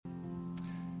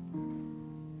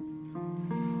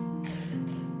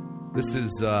This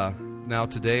is now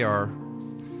today our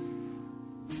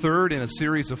third in a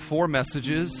series of 4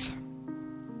 messages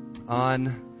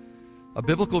on a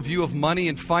biblical view of money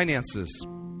and finances.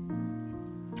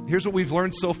 Here's what we've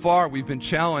learned so far. We've been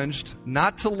challenged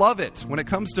not to love it. When it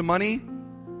comes to money,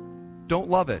 don't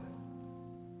love it.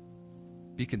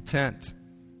 Be content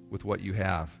with what you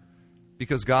have.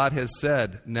 Because God has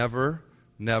said, never,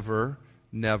 never,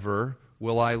 never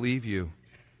will I leave you.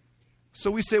 So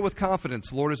we say with confidence,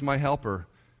 the Lord is my helper.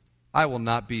 I will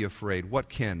not be afraid. What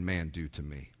can man do to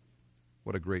me?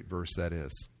 What a great verse that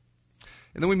is.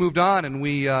 And then we moved on and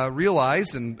we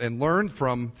realized and learned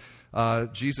from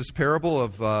Jesus' parable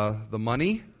of the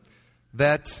money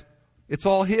that it's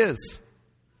all His.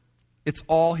 It's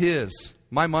all His.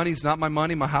 My money's not my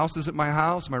money. My house isn't my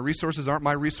house. My resources aren't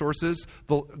my resources.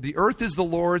 The earth is the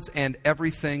Lord's and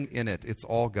everything in it. It's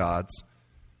all God's.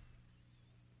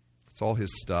 It's all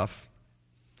His stuff.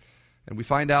 And we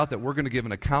find out that we're going to give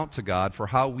an account to God for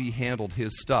how we handled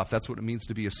His stuff. That's what it means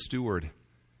to be a steward.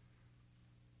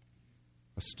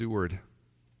 A steward.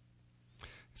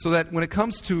 So that when it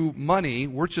comes to money,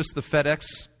 we're just the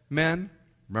FedEx men.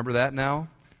 Remember that now?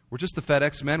 We're just the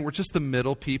FedEx men. We're just the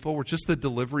middle people. We're just the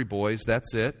delivery boys.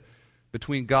 That's it.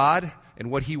 Between God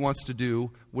and what He wants to do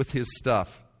with His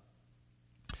stuff.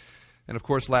 And of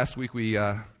course, last week we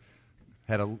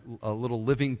had a little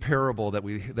living parable that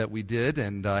we did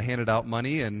and handed out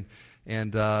money. And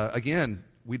again,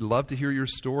 we'd love to hear your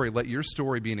story. Let your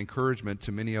story be an encouragement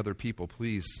to many other people.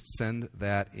 Please send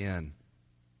that in.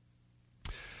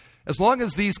 As long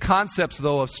as these concepts,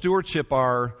 though, of stewardship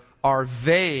are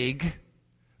vague,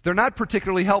 they're not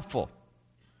particularly helpful.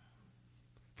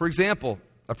 For example,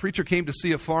 a preacher came to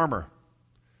see a farmer.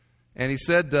 And he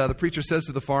said, the preacher says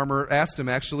to the farmer, asked him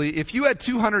actually, if you had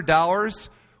 $200,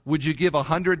 would you give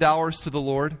 $100 to the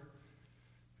Lord?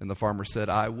 And the farmer said,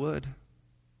 I would.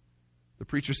 The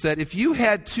preacher said, if you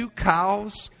had 2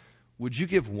 cows, would you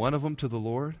give one of them to the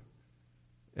Lord?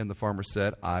 And the farmer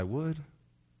said, I would.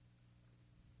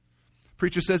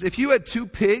 Preacher says, if you had 2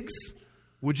 pigs,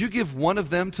 would you give one of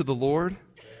them to the Lord?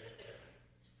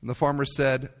 And the farmer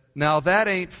said, now that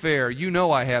ain't fair. You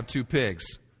know I have 2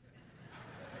 pigs.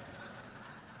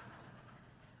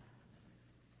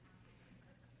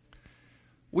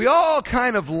 We all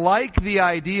kind of like the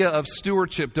idea of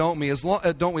stewardship, don't we? As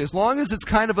long as it's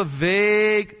kind of a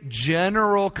vague,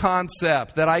 general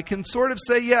concept that I can sort of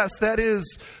say, yes, that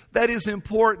is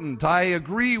important. I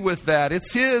agree with that.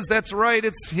 It's His. That's right.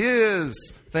 It's His.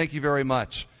 Thank you very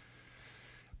much.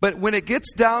 But when it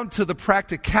gets down to the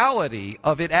practicality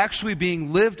of it actually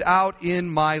being lived out in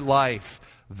my life,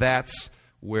 that's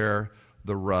where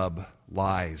the rub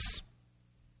lies.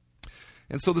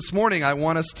 And so this morning, I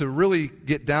want us to really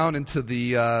get down into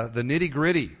the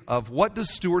nitty-gritty of what does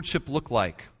stewardship look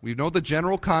like. We know the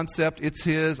general concept. It's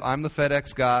His. I'm the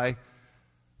FedEx guy.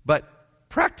 But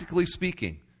practically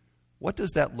speaking, what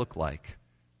does that look like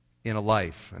in a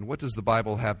life? And what does the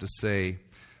Bible have to say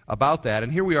about that?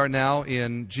 And here we are now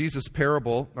in Jesus'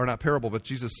 parable, or not parable, but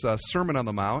Jesus' Sermon on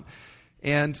the Mount.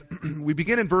 And we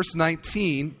begin in verse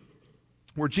 19,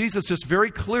 where Jesus just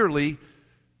very clearly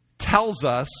tells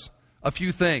us a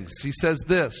few things. He says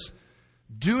this,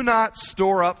 do not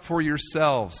store up for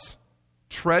yourselves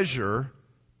treasure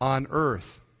on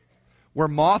earth, where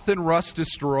moth and rust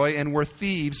destroy and where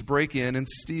thieves break in and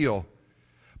steal.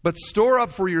 But store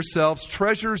up for yourselves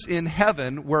treasures in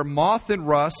heaven, where moth and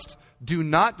rust do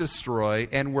not destroy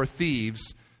and where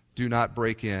thieves do not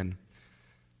break in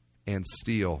and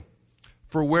steal.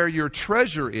 For where your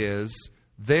treasure is,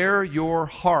 there your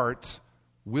heart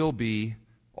will be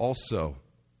also.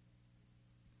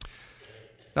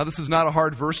 Now, this is not a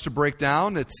hard verse to break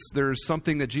down. There's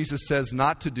something that Jesus says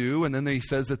not to do, and then He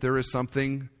says that there is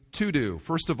something to do.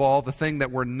 First of all, the thing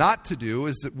that we're not to do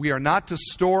is that we are not to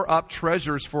store up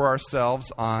treasures for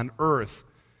ourselves on earth.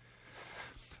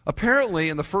 Apparently,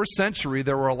 in the first century,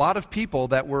 there were a lot of people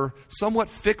that were somewhat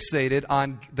fixated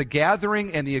on the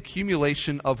gathering and the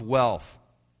accumulation of wealth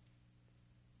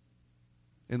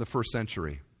in the first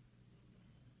century.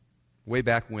 Way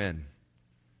back when.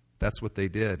 That's what they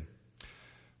did.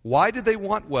 Why did they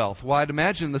want wealth? Well, I'd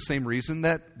imagine the same reason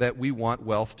that we want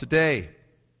wealth today.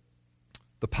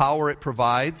 The power it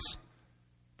provides,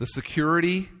 the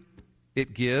security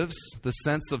it gives, the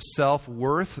sense of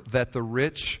self-worth that the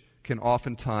rich can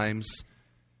oftentimes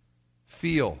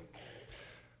feel.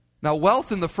 Now,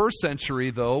 wealth in the first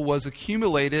century, though, was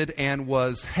accumulated and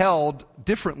was held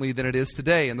differently than it is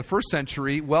today. In the first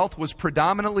century, wealth was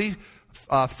predominantly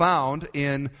found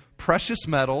in precious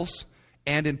metals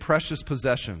and in precious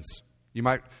possessions. You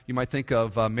might think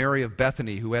of Mary of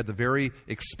Bethany, who had the very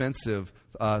expensive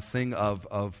thing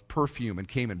of perfume and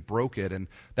came and broke it. And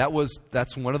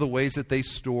that's one of the ways that they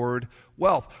stored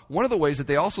wealth. One of the ways that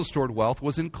they also stored wealth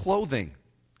was in clothing.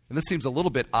 And this seems a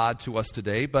little bit odd to us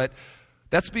today, but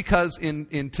that's because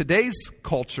in today's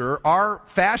culture, our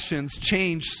fashions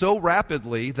change so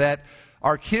rapidly that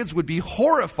our kids would be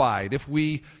horrified if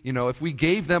we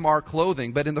gave them our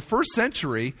clothing. But in the first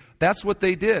century, that's what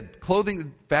they did.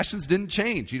 Clothing, fashions didn't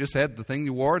change. You just had the thing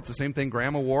you wore. It's the same thing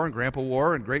Grandma wore and Grandpa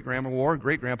wore and Great-Grandma wore and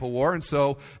Great-Grandpa wore. And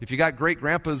so if you got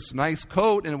Great-Grandpa's nice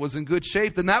coat and it was in good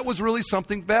shape, then that was really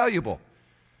something valuable.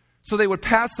 So they would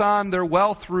pass on their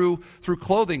wealth through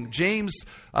clothing. James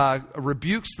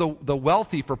rebukes the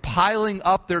wealthy for piling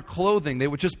up their clothing. They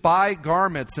would just buy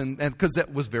garments and because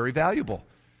that was very valuable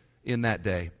in that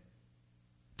day.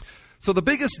 So the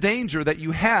biggest danger that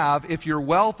you have if your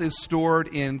wealth is stored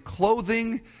in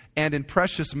clothing and in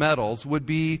precious metals would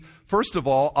be, first of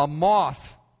all, a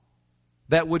moth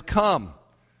that would come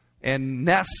and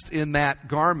nest in that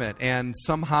garment and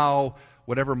somehow,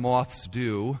 whatever moths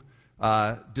do,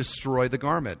 destroy the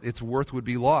garment. Its worth would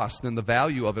be lost, then the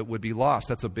value of it would be lost.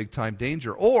 That's a big time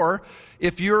danger. Or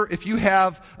if you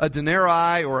have a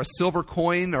denarii or a silver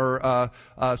coin or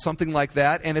something like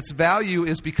that, and its value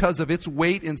is because of its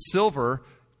weight in silver,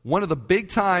 one of the big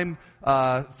time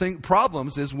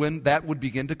problems is when that would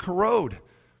begin to corrode,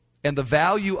 and the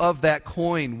value of that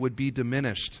coin would be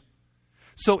diminished.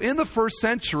 So in the first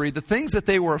century, the things that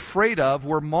they were afraid of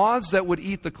were moths that would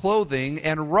eat the clothing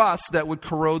and rust that would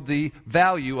corrode the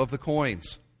value of the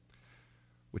coins.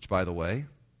 Which, by the way,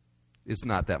 is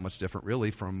not that much different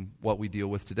really from what we deal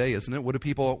with today, isn't it? What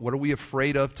are we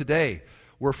afraid of today?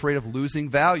 We're afraid of losing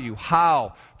value.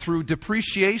 How? Through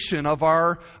depreciation of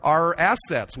our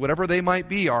assets, whatever they might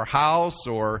be, our house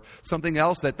or something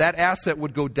else, that asset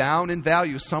would go down in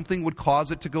value. Something would cause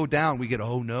it to go down. We get,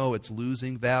 oh no, it's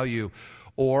losing value.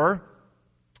 Or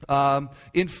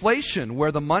inflation,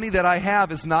 where the money that I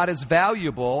have is not as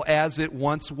valuable as it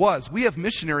once was. We have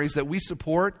missionaries that we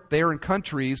support. They are in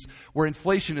countries where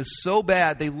inflation is so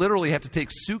bad, they literally have to take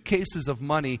suitcases of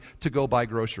money to go buy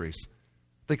groceries.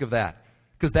 Think of that.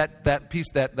 Because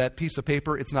that piece of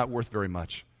paper, it's not worth very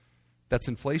much. That's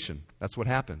inflation. That's what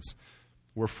happens.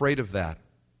 We're afraid of that.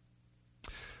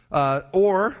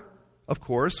 Or, of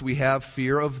course, we have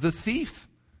fear of the thief.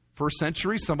 First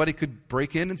century, somebody could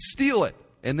break in and steal it,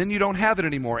 and then you don't have it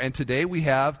anymore. And today we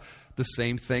have the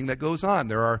same thing that goes on.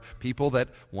 There are people that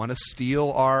want to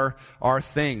steal our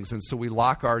things, and so we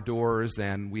lock our doors,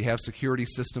 and we have security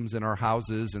systems in our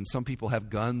houses, and some people have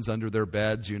guns under their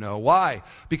beds, Why?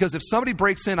 Because if somebody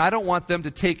breaks in, I don't want them to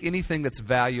take anything that's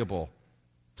valuable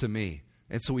to me.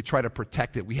 And so we try to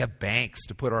protect it. We have banks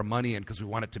to put our money in because we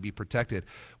want it to be protected.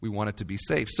 We want it to be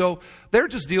safe. So they're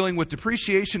just dealing with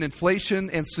depreciation, inflation,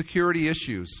 and security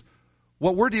issues.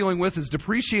 What we're dealing with is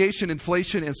depreciation,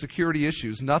 inflation, and security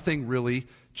issues. Nothing really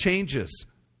changes.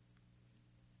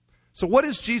 So what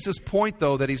is Jesus' point,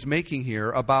 though, that he's making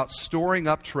here about storing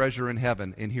up treasure in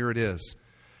heaven? And here it is.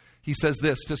 He says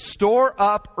this: to store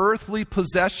up earthly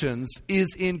possessions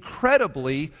is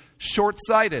incredibly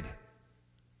short-sighted.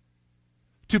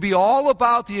 To be all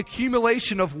about the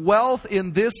accumulation of wealth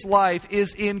in this life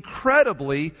is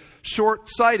incredibly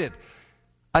short-sighted.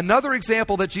 Another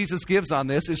example that Jesus gives on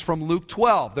this is from Luke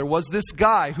 12. There was this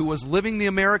guy who was living the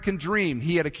American dream.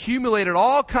 He had accumulated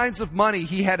all kinds of money.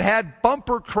 He had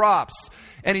bumper crops.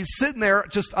 And he's sitting there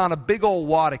just on a big old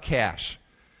wad of cash.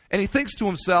 And he thinks to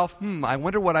himself, I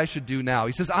wonder what I should do now.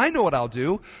 He says, I know what I'll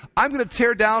do. I'm going to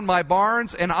tear down my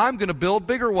barns and I'm going to build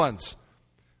bigger ones.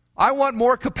 I want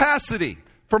more capacity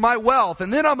for my wealth,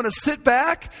 and then I'm going to sit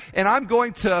back and I'm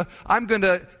going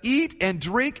to eat and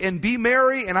drink and be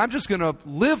merry, and I'm just going to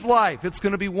live life. It's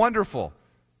going to be wonderful.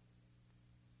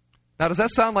 Now, does that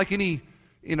sound like anybody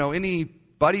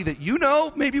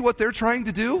that maybe what they're trying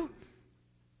to do?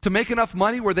 To make enough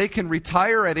money where they can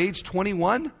retire at age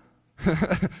 21?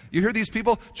 You hear these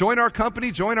people, join our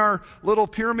company, join our little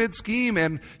pyramid scheme,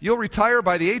 and you'll retire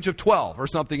by the age of 12 or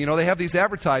something. They have these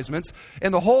advertisements.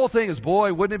 And the whole thing is,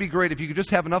 boy, wouldn't it be great if you could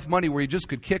just have enough money where you just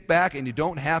could kick back and you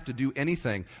don't have to do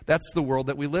anything. That's the world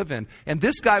that we live in. And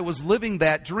this guy was living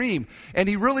that dream, and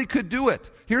he really could do it.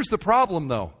 Here's the problem,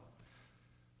 though.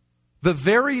 The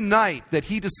very night that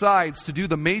he decides to do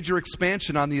the major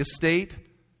expansion on the estate,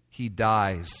 he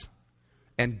dies.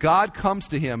 And God comes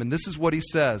to him, and this is what he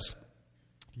says.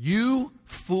 You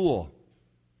fool,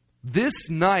 this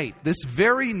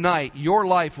very night, your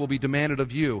life will be demanded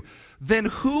of you. Then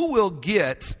who will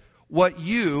get what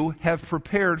you have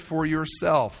prepared for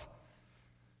yourself?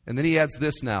 And then he adds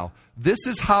this now. This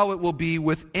is how it will be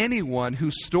with anyone who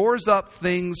stores up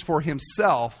things for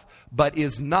himself, but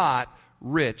is not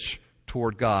rich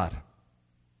toward God.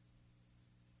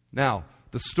 Now,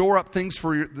 the store up things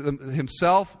for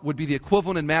himself would be the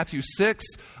equivalent in Matthew 6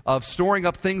 of storing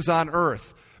up things on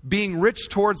earth. Being rich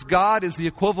towards God is the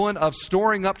equivalent of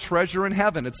storing up treasure in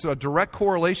heaven. It's a direct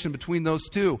correlation between those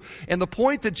two. And the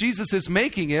point that Jesus is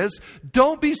making is,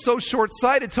 don't be so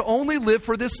short-sighted to only live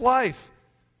for this life.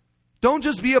 Don't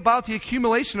just be about the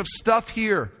accumulation of stuff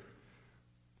here.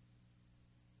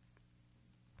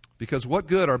 Because what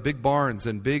good are big barns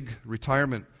and big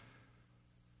retirement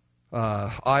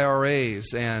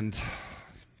IRAs and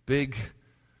big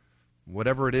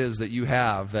whatever it is that you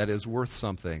have that is worth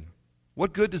something?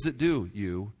 What good does it do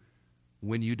you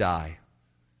when you die?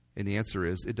 And the answer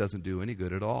is, it doesn't do any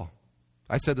good at all.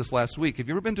 I said this last week. Have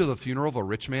you ever been to the funeral of a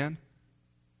rich man?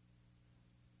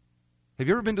 Have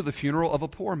you ever been to the funeral of a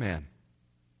poor man?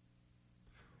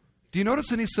 Do you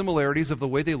notice any similarities of the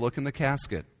way they look in the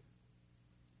casket?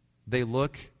 They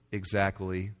look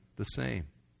exactly the same.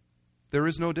 There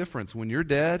is no difference. When you're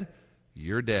dead,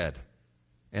 you're dead.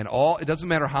 And it doesn't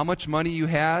matter how much money you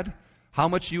had, how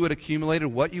much you had accumulated,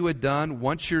 what you had done.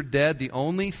 Once you're dead, the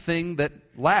only thing that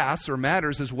lasts or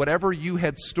matters is whatever you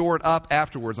had stored up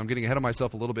afterwards. I'm getting ahead of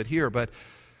myself a little bit here, but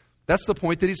that's the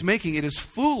point that he's making. It is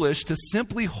foolish to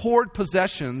simply hoard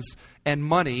possessions and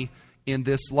money in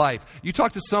this life. You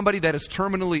talk to somebody that is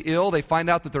terminally ill, they find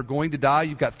out that they're going to die,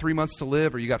 you've got 3 months to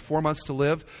live or you got 4 months to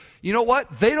live. You know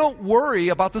what? They don't worry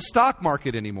about the stock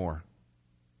market anymore.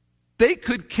 They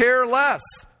could care less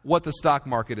what the stock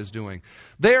market is doing.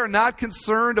 They are not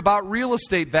concerned about real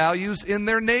estate values in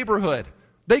their neighborhood.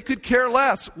 They could care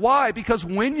less. Why? Because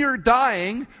when you're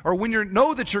dying, or when you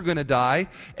know that you're going to die,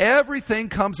 everything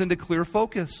comes into clear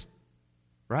focus.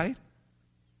 Right?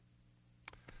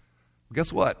 Well,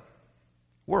 guess what?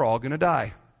 We're all going to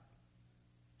die.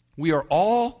 We are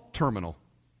all terminal.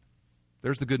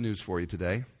 There's the good news for you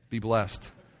today. Be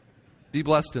blessed. Be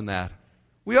blessed in that.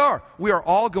 We are. We are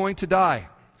all going to die.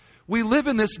 We live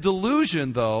in this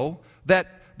delusion, though, that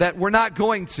we're not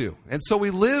going to. And so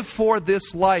we live for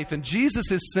this life. And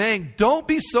Jesus is saying, don't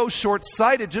be so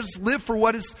short-sighted. Just live for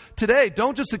what is today.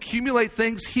 Don't just accumulate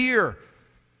things here.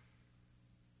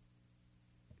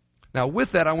 Now,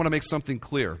 with that, I want to make something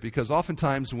clear, because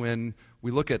oftentimes when we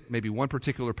look at maybe one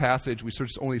particular passage, we sort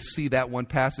of only see that one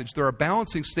passage. There are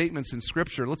balancing statements in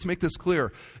Scripture. Let's make this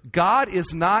clear. God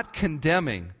is not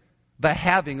condemning the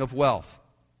having of wealth.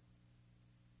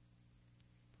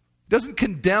 He doesn't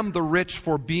condemn the rich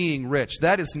for being rich.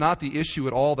 That is not the issue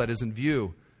at all that is in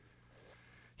view.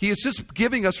 He is just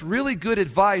giving us really good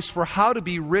advice for how to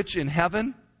be rich in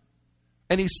heaven.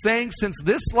 And he's saying, since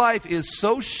this life is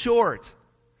so short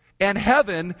and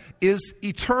heaven is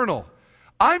eternal,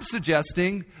 I'm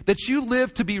suggesting that you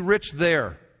live to be rich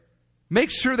there.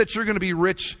 Make sure that you're going to be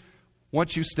rich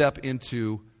once you step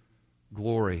into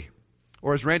glory.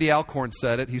 Or as Randy Alcorn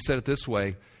said it, he said it this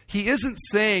way. He isn't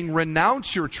saying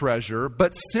renounce your treasure,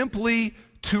 but simply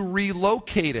to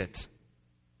relocate it.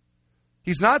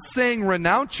 He's not saying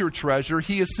renounce your treasure.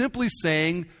 He is simply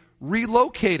saying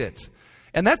relocate it.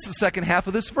 And that's the second half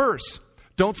of this verse.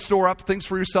 Don't store up things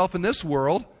for yourself in this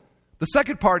world. The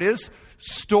second part is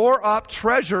store up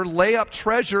treasure, lay up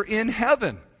treasure in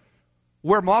heaven,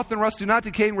 where moth and rust do not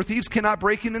decay and where thieves cannot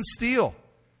break in and steal.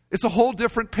 It's a whole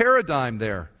different paradigm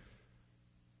there.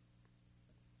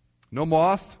 No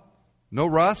moth, no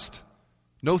rust,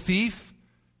 no thief,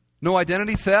 no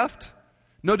identity theft,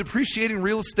 no depreciating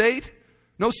real estate,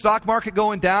 no stock market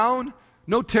going down,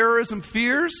 no terrorism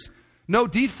fears, no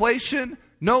deflation,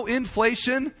 no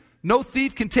inflation, no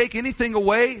thief can take anything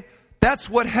away. That's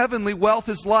what heavenly wealth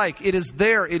is like. It is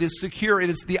there. It is secure. It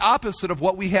is the opposite of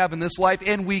what we have in this life,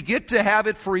 and we get to have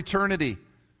it for eternity.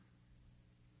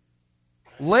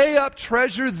 Lay up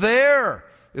treasure there,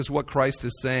 is what Christ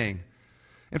is saying.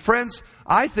 And friends,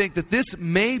 I think that this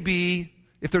may be,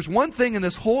 if there's one thing in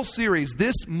this whole series,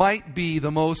 this might be the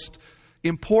most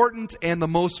important and the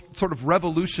most sort of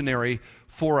revolutionary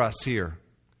for us here.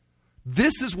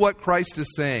 This is what Christ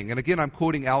is saying. And again, I'm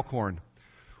quoting Alcorn.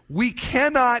 We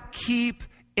cannot keep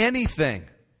anything,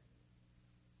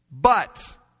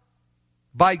 but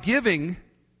by giving,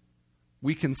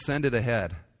 we can send it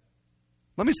ahead.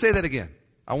 Let me say that again.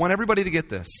 I want everybody to get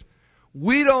this.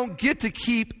 We don't get to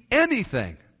keep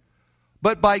anything,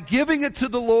 but by giving it to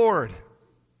the Lord,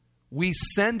 we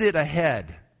send it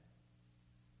ahead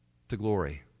to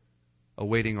glory,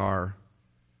 awaiting our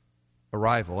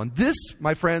arrival. And this,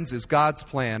 my friends, is God's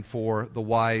plan for the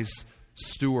wise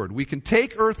steward. We can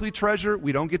take earthly treasure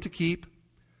we don't get to keep.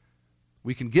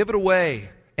 We can give it away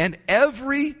And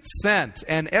every cent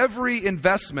and every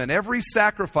investment, every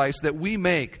sacrifice that we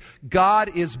make,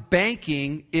 God is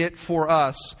banking it for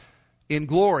us in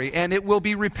glory. And it will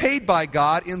be repaid by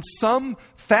God in some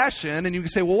fashion. And you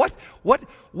can say, well,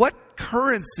 what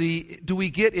currency do we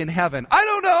get in heaven? I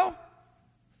don't know.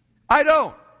 I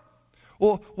don't.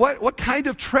 Well, what kind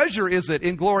of treasure is it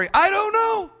in glory? I don't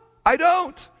know. I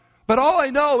don't. But all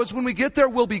I know is when we get there,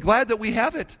 we'll be glad that we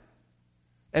have it.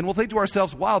 And we'll think to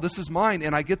ourselves, wow, this is mine.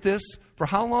 And I get this for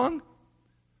how long?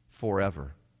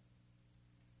 Forever.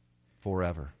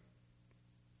 Forever.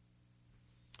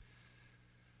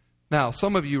 Now,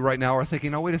 some of you right now are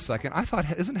thinking, oh, wait a second. I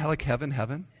thought, isn't like heaven?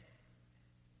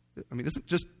 I mean, isn't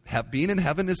just being in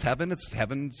heaven is heaven? It's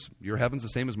heaven's, your heaven's the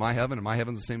same as my heaven, and my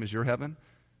heaven's the same as your heaven?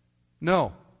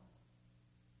 No.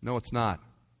 No, it's not.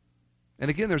 And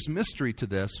again, there's mystery to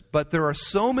this, but there are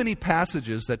so many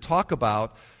passages that talk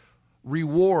about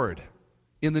reward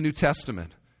in the New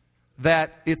Testament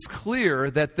that it's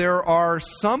clear that there are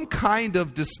some kind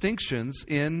of distinctions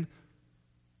in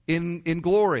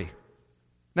glory.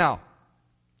 Now,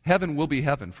 heaven will be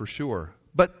heaven for sure,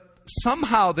 but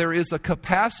somehow there is a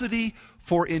capacity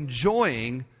for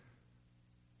enjoying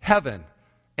heaven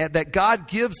and that God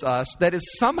gives us that is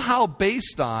somehow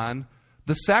based on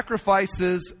the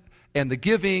sacrifices and the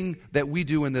giving that we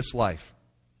do in this life.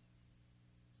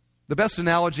 The best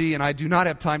analogy, and I do not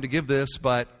have time to give this,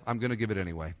 but I'm going to give it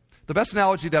anyway. The best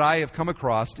analogy that I have come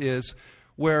across is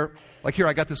where, like here,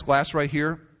 I got this glass right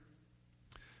here.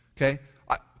 Okay?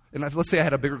 And let's say I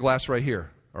had a bigger glass right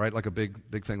here, all right, like a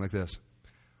big thing like this.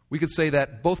 We could say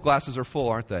that both glasses are full,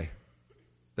 aren't they?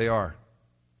 They are.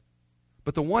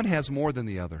 But the one has more than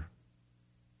the other.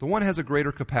 The one has a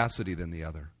greater capacity than the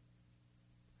other.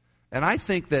 And I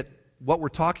think that what we're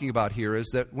talking about here is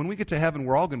that when we get to heaven,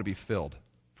 we're all going to be filled,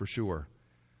 for sure.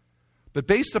 But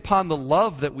based upon the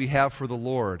love that we have for the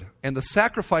Lord and the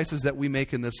sacrifices that we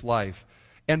make in this life,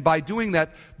 and by doing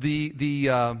that,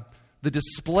 the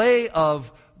display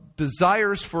of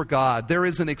desires for God, there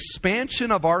is an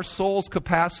expansion of our soul's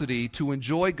capacity to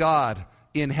enjoy God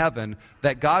in heaven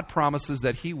that God promises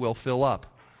that He will fill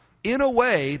up in a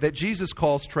way that Jesus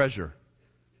calls treasure.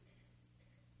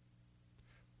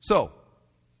 So,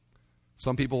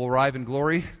 some people will arrive in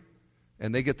glory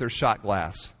and they get their shot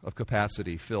glass of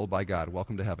capacity filled by God.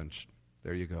 Welcome to heaven.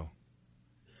 There you go.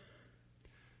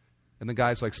 And the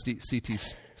guys like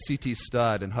C.T.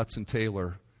 Studd and Hudson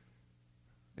Taylor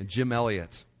and Jim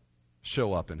Elliott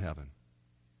show up in heaven.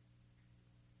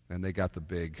 And they got the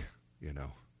big,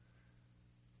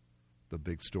 the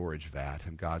big storage vat,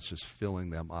 and God's just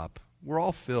filling them up. We're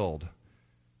all filled,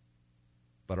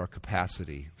 but our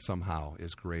capacity somehow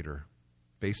is greater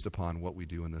based upon what we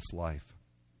do in this life.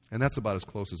 And that's about as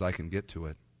close as I can get to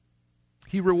it.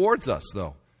 He rewards us,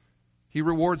 though. He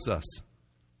rewards us.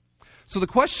 So the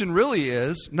question really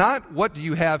is not what do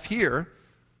you have here,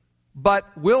 but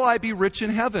will I be rich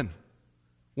in heaven?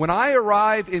 When I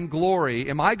arrive in glory,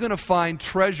 am I going to find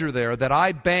treasure there that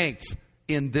I banked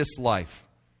in this life?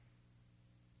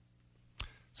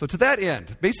 So to that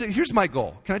end, basically, here's my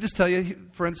goal. Can I just tell you,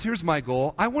 friends, here's my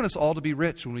goal. I want us all to be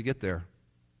rich when we get there.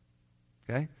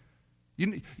 Okay?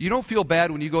 You don't feel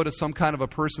bad when you go to some kind of a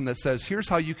person that says, here's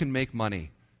how you can make money.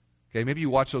 Okay, maybe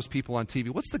you watch those people on TV.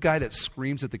 What's the guy that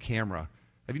screams at the camera?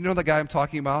 Have you known the guy I'm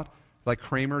talking about? Like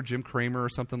Kramer, Jim Kramer or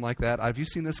something like that. Have you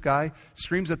seen this guy?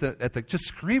 Screams just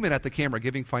screaming at the camera,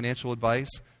 giving financial advice.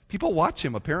 People watch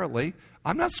him, apparently.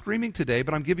 I'm not screaming today,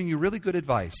 but I'm giving you really good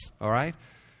advice, all right?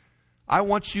 I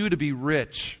want you to be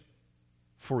rich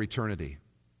for eternity.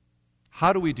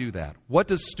 How do we do that? What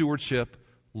does stewardship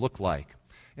look like?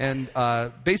 And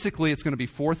basically, it's going to be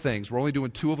 4 things. We're only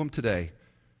doing 2 of them today.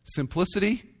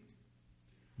 Simplicity,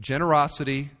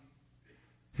 generosity,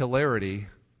 hilarity,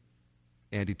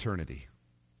 and eternity.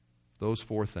 Those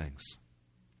 4 things.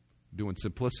 Doing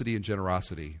simplicity and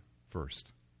generosity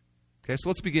first. Okay, so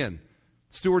let's begin.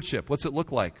 Stewardship, what's it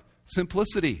look like?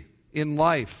 Simplicity in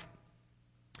life.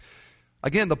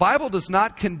 Again, the Bible does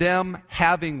not condemn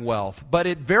having wealth, but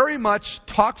it very much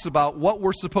talks about what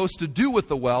we're supposed to do with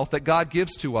the wealth that God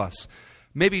gives to us.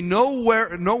 Maybe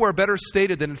nowhere better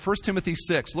stated than in 1 Timothy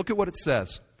 6. Look at what it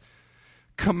says.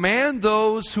 Command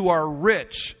those who are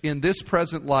rich in this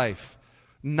present life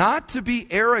not to be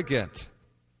arrogant.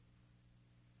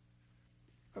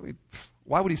 I mean,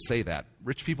 why would he say that?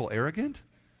 Rich people arrogant?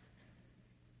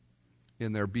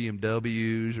 In their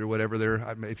BMWs or whatever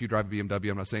they're... If you drive a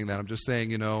BMW, I'm not saying that. I'm just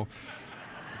saying,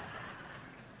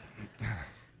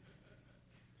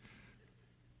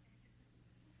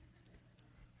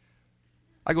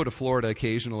 I go to Florida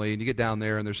occasionally, and you get down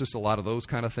there, and there's just a lot of those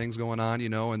kind of things going on,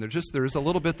 and there is a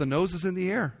little bit, the nose is in the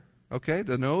air. Okay,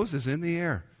 the nose is in the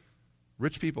air.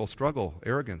 Rich people struggle,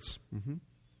 arrogance.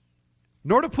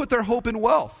 Nor to put their hope in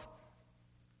wealth.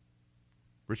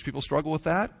 Rich people struggle with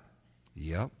that?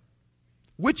 Yep.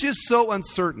 Which is so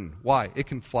uncertain. Why? It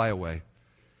can fly away.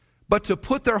 But to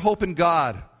put their hope in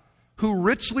God, who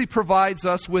richly provides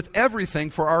us with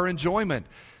everything for our enjoyment.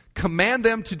 Command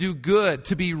them to do good,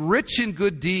 to be rich in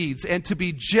good deeds, and to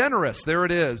be generous, there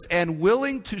it is, and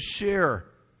willing to share.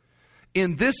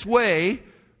 In this way,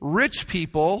 rich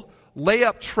people lay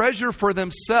up treasure for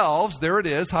themselves, there it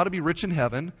is, how to be rich in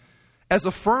heaven, as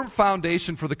a firm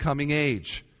foundation for the coming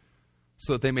age,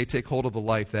 so that they may take hold of the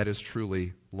life that is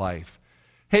truly life.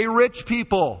 Hey, rich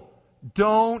people,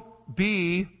 don't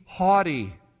be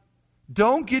haughty.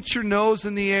 Don't get your nose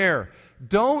in the air.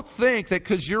 Don't think that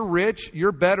because you're rich,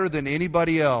 you're better than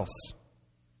anybody else.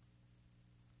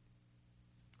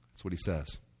 That's what he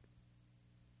says.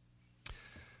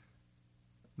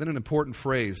 Then an important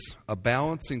phrase, a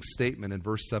balancing statement in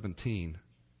verse 17.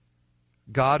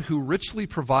 God who richly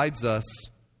provides us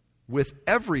with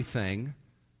everything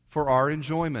for our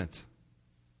enjoyment.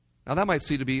 Now that might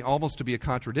seem to be almost to be a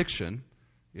contradiction,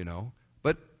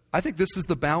 but I think this is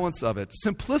the balance of it.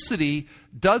 Simplicity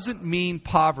doesn't mean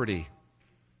poverty.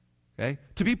 Okay?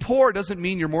 To be poor doesn't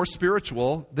mean you're more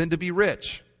spiritual than to be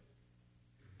rich.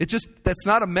 That's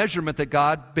not a measurement that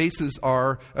God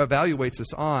evaluates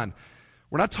us on.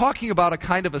 We're not talking about a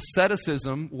kind of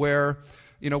asceticism where,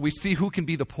 we see who can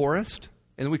be the poorest,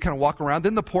 and then we kind of walk around.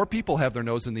 Then the poor people have their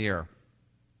nose in the air.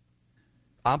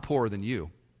 I'm poorer than you,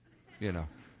 We're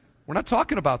not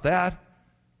talking about that.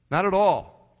 Not at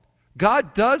all.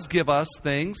 God does give us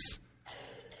things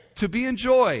to be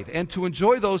enjoyed, and to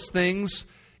enjoy those things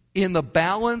in the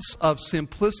balance of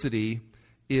simplicity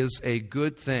is a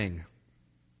good thing.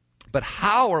 But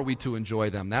how are we to enjoy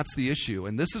them? That's the issue,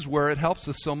 and this is where it helps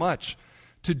us so much.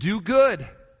 To do good,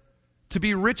 to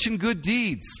be rich in good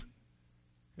deeds,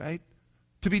 right?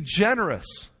 To be generous,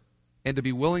 and to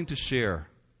be willing to share.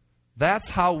 That's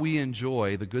how we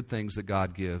enjoy the good things that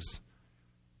God gives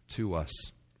to us.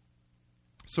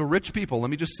 So rich people, let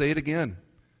me just say it again.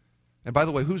 And by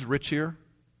the way, who's rich here?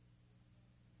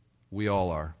 We all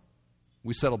are.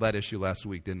 We settled that issue last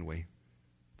week, didn't we?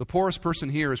 The poorest person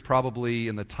here is probably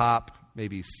in the top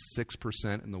maybe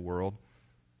 6% in the world.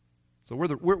 So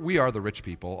we are the rich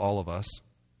people, all of us.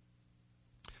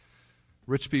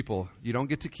 Rich people, you don't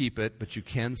get to keep it, but you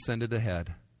can send it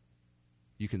ahead.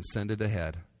 You can send it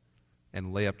ahead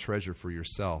and lay up treasure for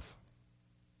yourself.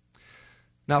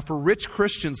 Now, for rich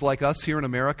Christians like us here in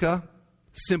America,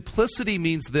 simplicity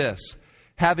means this: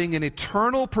 having an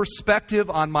eternal perspective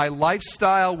on my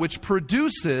lifestyle, which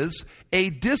produces a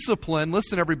discipline,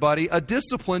 listen everybody, a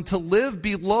discipline to live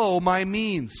below my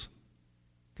means.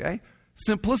 Okay?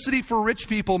 Simplicity for rich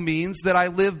people means that I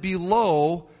live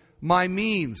below my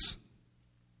means,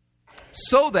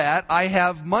 so that I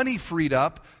have money freed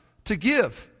up to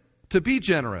give, to be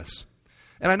generous.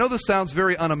 And I know this sounds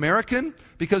very un-American,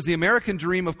 because the American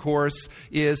dream, of course,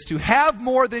 is to have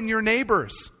more than your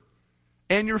neighbors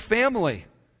and your family,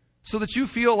 so that you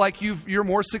feel like you're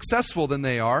more successful than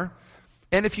they are.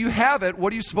 And if you have it,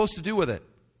 what are you supposed to do with it?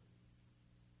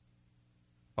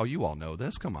 Oh, you all know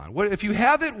this. Come on. If you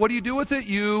have it, what do you do with it?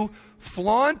 You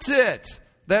flaunt it.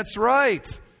 That's right.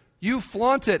 You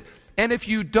flaunt it. And if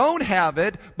you don't have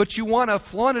it, but you want to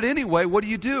flaunt it anyway, what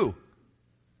do?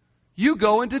 You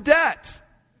go into debt,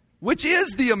 which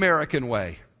is the American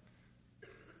way.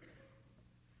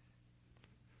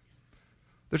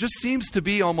 There just seems to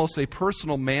be almost a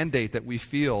personal mandate that we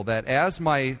feel that as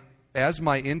my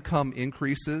income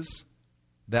increases,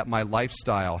 that my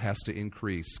lifestyle has to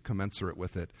increase commensurate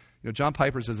with it. John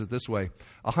Piper says it this way: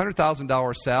 a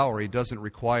 $100,000 salary doesn't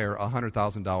require a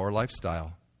 $100,000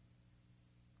 lifestyle.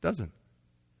 Doesn't.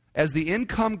 As the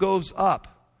income goes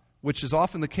up, which is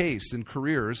often the case in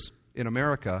careers in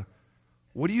America,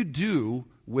 what do you do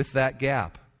with that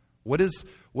gap? What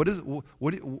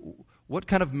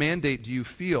kind of mandate do you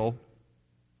feel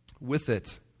with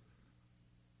it?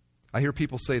 I hear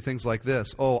people say things like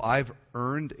this: oh, I've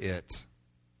earned it.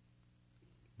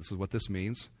 This is what this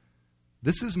means.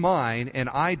 This is mine, and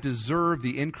I deserve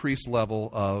the increased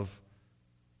level of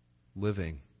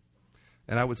living.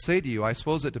 And I would say to you, I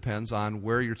suppose it depends on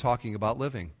where you're talking about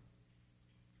living.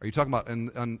 Are you talking about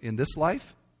in this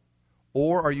life?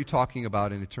 Or are you talking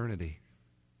about in eternity?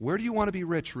 Where do you want to be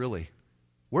rich, really?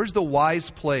 Where's the wise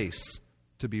place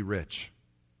to be rich?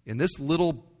 In this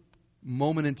little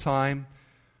moment in time,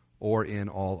 or in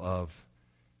all of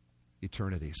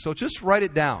eternity? So just write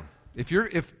it down.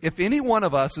 If any one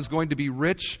of us is going to be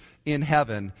rich in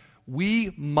heaven,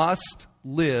 we must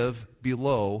live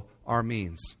below our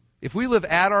means. If we live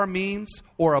at our means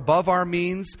or above our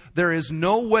means, there is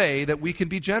no way that we can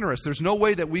be generous. There's no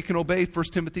way that we can obey 1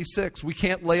 Timothy 6. We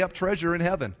can't lay up treasure in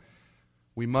heaven.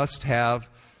 We must have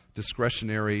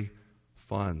discretionary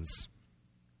funds.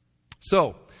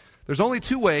 So, there's only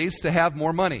two ways to have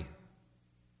more money.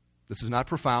 This is not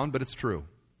profound, but it's true.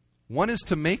 One is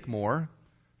to make more,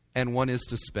 and one is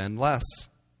to spend less.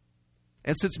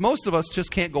 And since most of us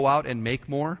just can't go out and make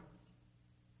more,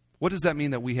 what does that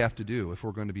mean that we have to do if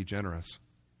we're going to be generous?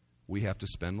 We have to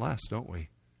spend less, don't we?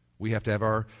 We have to have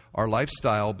our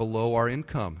lifestyle below our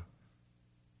income.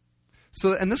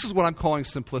 So, and this is what I'm calling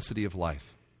simplicity of life.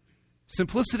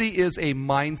 Simplicity is a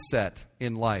mindset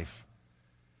in life.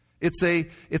 It's a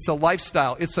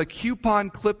lifestyle. It's a coupon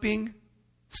clipping,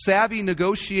 savvy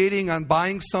negotiating on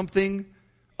buying something,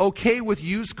 okay with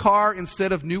used car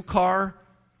instead of new car,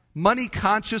 money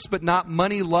conscious but not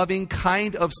money loving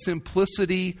kind of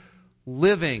simplicity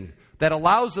living that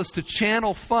allows us to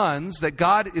channel funds that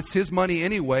God, it's His money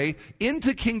anyway,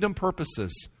 into kingdom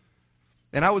purposes.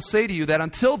 And I would say to you that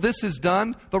until this is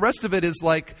done, the rest of it is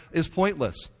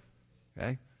pointless.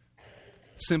 Okay?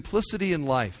 Simplicity in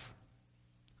life.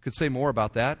 Could say more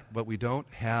about that, but we don't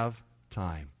have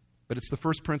time. But it's the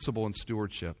first principle in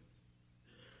stewardship.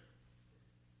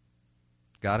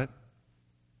 Got it?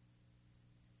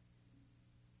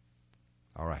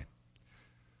 All right.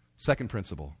 Second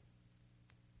principle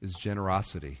is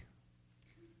generosity.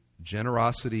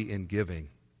 Generosity in giving.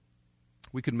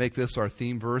 We could make this our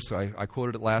theme verse. I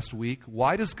quoted it last week.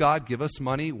 Why does God give us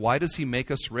money? Why does He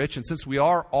make us rich? And since we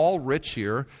are all rich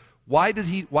here, why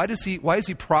is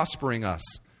He prospering us?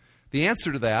 The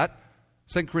answer to that,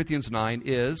 2 Corinthians 9,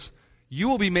 is you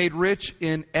will be made rich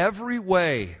in every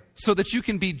way so that you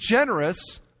can be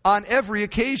generous on every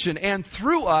occasion. And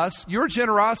through us, your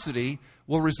generosity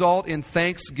will result in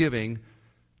thanksgiving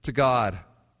to God.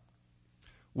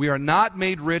 We are not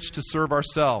made rich to serve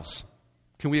ourselves.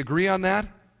 Can we agree on that?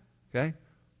 Okay.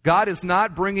 God is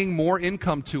not bringing more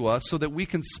income to us so that we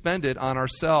can spend it on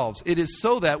ourselves. It is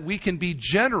so that we can be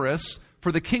generous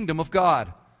for the kingdom of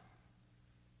God.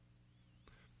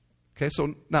 Okay,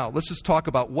 so now let's just talk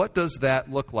about what does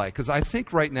that look like? Because I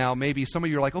think right now maybe some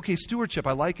of you are like, okay, stewardship,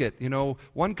 I like it.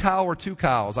 1 cow or 2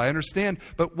 cows, I understand.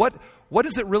 But what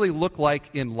does it really look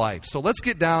like in life? So let's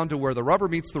get down to where the rubber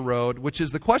meets the road, which is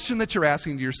the question that you're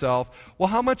asking to yourself, well,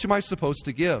 how much am I supposed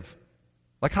to give?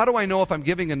 Like, how do I know if I'm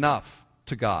giving enough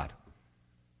to God?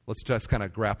 Let's just kind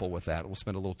of grapple with that. We'll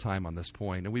spend a little time on this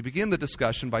point. And we begin the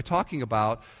discussion by talking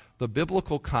about the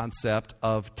biblical concept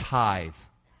of tithe.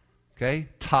 Okay?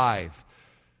 Tithe.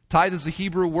 Tithe is a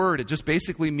Hebrew word. It just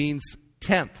basically means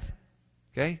tenth.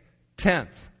 Okay?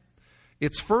 Tenth.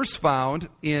 It's first found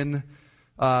in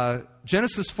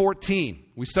Genesis 14.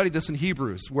 We studied this in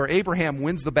Hebrews, where Abraham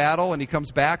wins the battle and he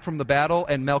comes back from the battle,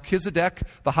 and Melchizedek,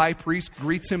 the high priest,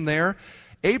 greets him there.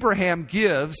 Abraham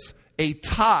gives a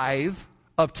tithe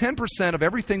of 10% of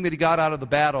everything that he got out of the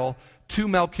battle to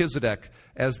Melchizedek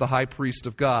as the high priest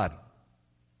of God.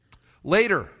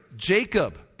 Later,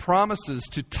 Jacob promises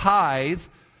to tithe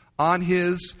on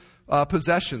his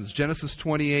possessions, Genesis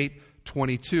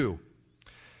 28:22.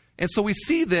 And so we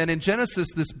see then in Genesis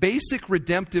this basic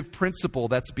redemptive principle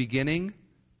that's beginning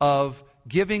of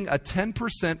giving a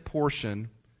 10%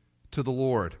 portion to the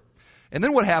Lord. And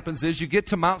then what happens is you get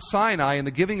to Mount Sinai and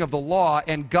the giving of the law,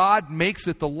 and God makes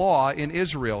it the law in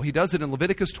Israel. He does it in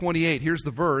Leviticus 28. Here's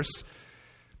the verse.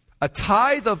 A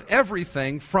tithe of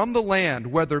everything from the land,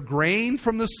 whether grain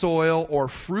from the soil or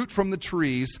fruit from the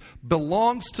trees,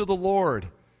 belongs to the Lord.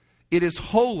 It is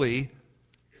holy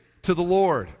to the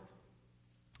Lord.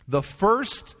 The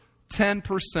first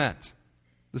 10%.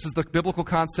 This is the biblical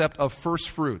concept of first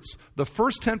fruits. The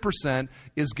first 10%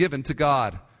 is given to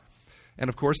God. And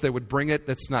of course, they would bring it.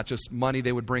 That's not just money.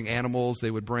 They would bring animals.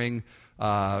 They would bring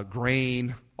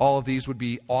grain. All of these would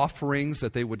be offerings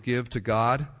that they would give to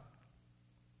God.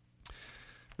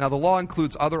 Now, the law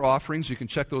includes other offerings. You can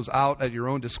check those out at your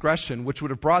own discretion, which would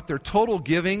have brought their total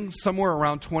giving somewhere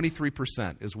around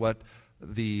 23% is what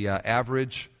the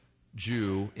average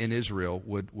Jew in Israel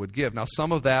would give. Now,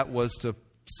 some of that was to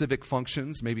civic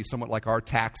functions, maybe somewhat like our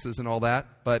taxes and all that,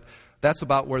 but that's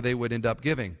about where they would end up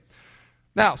giving.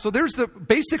 Now, so there's the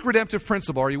basic redemptive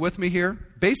principle. Are you with me here?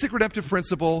 Basic redemptive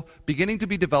principle beginning to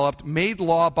be developed, made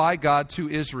law by God to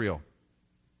Israel.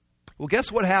 Well,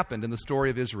 guess what happened in the story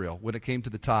of Israel when it came to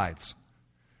the tithes?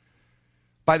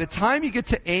 By the time you get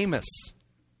to Amos,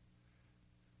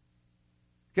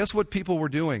 guess what people were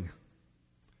doing?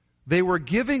 They were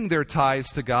giving their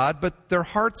tithes to God, but their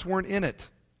hearts weren't in it.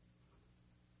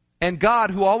 And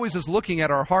God, who always is looking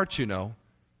at our hearts,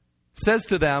 says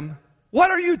to them, "What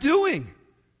are you doing?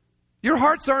 Your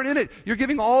hearts aren't in it. You're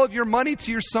giving all of your money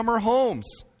to your summer homes.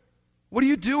 What are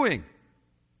you doing?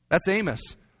 That's Amos.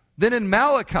 Then in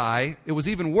Malachi, it was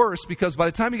even worse, because by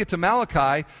the time you get to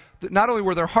Malachi, not only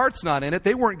were their hearts not in it,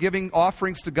 they weren't giving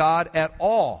offerings to God at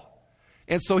all.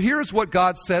 And so here's what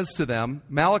God says to them,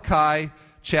 Malachi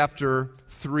chapter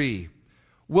 3.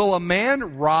 Will a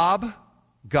man rob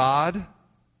God?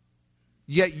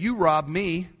 Yet you rob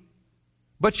me.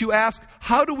 But you ask,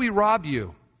 how do we rob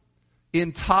you?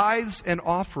 In tithes and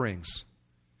offerings.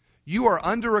 You are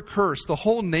under a curse, the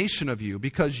whole nation of you,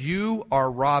 because you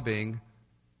are robbing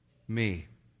me.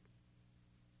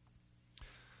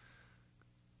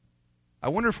 I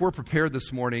wonder if we're prepared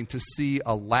this morning to see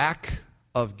a lack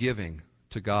of giving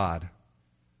to God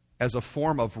as a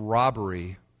form of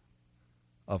robbery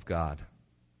of God.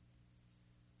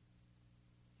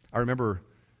 I remember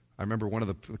one of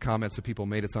the comments that people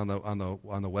made. It's on the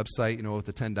website. You know, with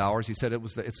the $10. He said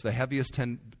it's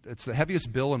the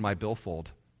heaviest bill in my billfold.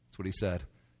 That's what he said.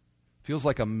 Feels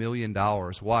like $1 million.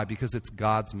 Why? Because it's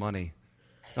God's money.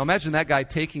 Now imagine that guy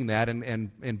taking that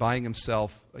and buying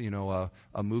himself,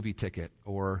 a movie ticket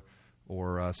or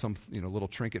some little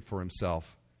trinket for himself.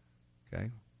 Okay,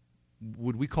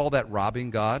 would we call that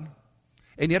robbing God?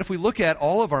 And yet, if we look at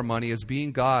all of our money as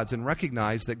being God's and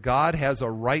recognize that God has a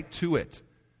right to it,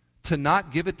 to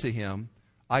not give it to Him,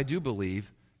 I do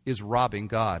believe, is robbing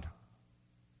God.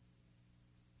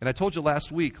 And I told you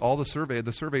last week, the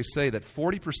surveys say that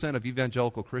 40% of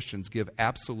evangelical Christians give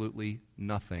absolutely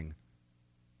nothing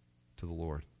to the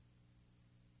Lord.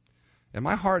 And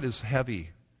my heart is heavy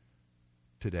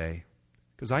today,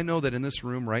 because I know that in this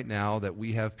room right now that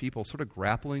we have people sort of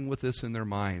grappling with this in their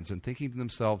minds and thinking to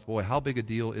themselves, boy, how big a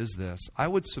deal is this? I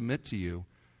would submit to you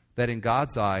that in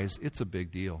God's eyes, it's a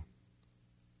big deal.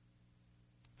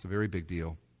 It's a very big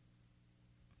deal.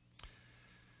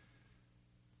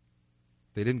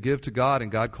 They didn't give to God,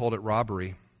 and God called it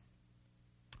robbery.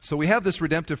 So we have this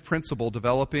redemptive principle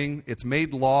developing. It's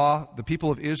made law. The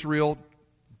people of Israel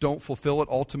don't fulfill it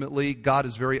ultimately. God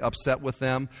is very upset with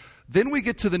them. Then we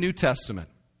get to the New Testament.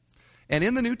 And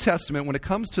in the New Testament, when it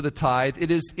comes to the tithe,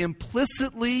 it is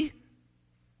implicitly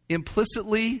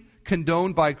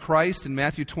condoned by Christ in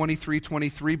Matthew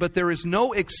 23:23, but there is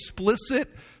no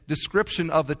explicit description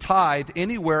of the tithe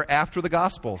anywhere after the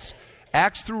Gospels.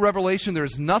 Acts through Revelation, there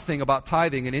is nothing about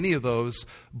tithing in any of those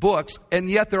books, and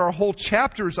yet there are whole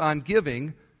chapters on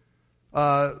giving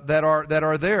that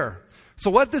are there.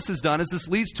 So what this has done is this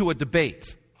leads to a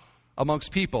debate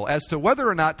amongst people as to whether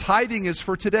or not tithing is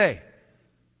for today.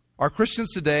 Are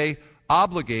Christians today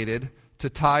obligated to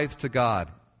tithe to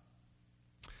God?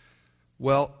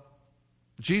 Well,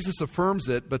 Jesus affirms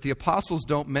it, but the apostles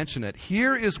don't mention it.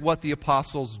 Here is what the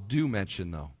apostles do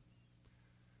mention, though.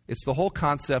 It's the whole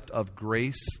concept of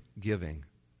grace giving.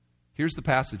 Here's the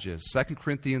passages. 2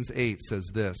 Corinthians 8 says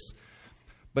this,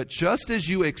 "But just as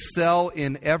you excel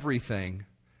in everything,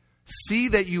 see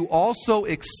that you also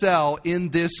excel in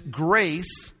this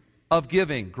grace of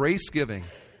giving." Grace giving.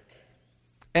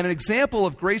 And an example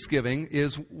of grace giving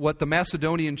is what the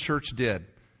Macedonian church did.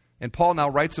 And Paul now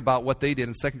writes about what they did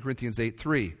in 2 Corinthians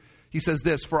 8:3. He says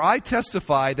this, "For I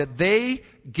testify that they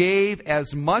gave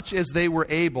as much as they were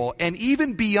able, and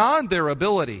even beyond their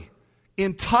ability,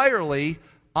 entirely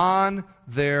on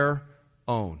their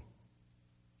own."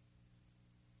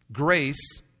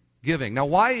 Grace giving. Now,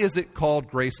 why is it called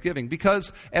grace giving?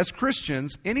 Because as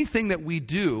Christians, anything that we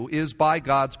do is by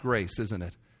God's grace, isn't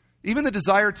it? Even the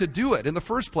desire to do it in the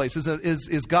first place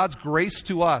is God's grace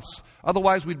to us.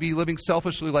 Otherwise, we'd be living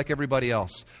selfishly like everybody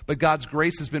else. But God's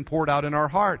grace has been poured out in our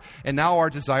heart, and now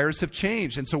our desires have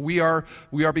changed. And so we are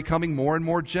becoming more and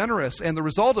more generous. And the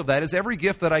result of that is every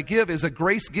gift that I give is a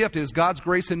grace gift. It is God's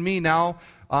grace in me now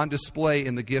on display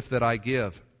in the gift that I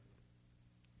give.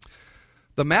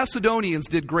 The Macedonians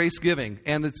did grace giving,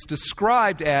 and it's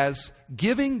described as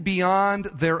giving beyond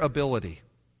their ability.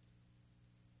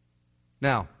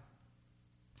 Now,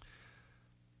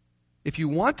 if you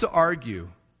want to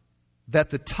argue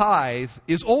that the tithe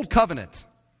is Old Covenant,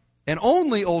 and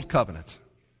only Old Covenant,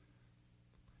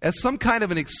 as some kind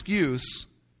of an excuse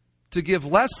to give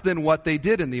less than what they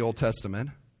did in the Old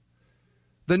Testament,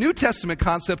 the New Testament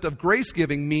concept of grace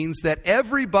giving means that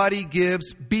everybody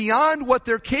gives beyond what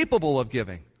they're capable of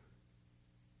giving.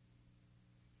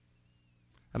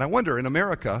 And I wonder, in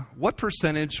America, what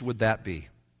percentage would that be?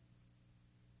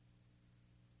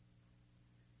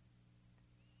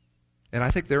 And I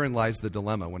think therein lies the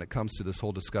dilemma when it comes to this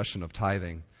whole discussion of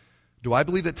tithing. Do I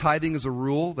believe that tithing is a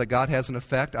rule that God has an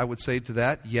effect? I would say to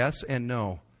that, yes and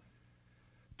no.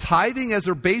 Tithing as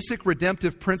a basic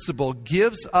redemptive principle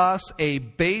gives us a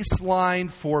baseline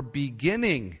for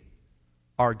beginning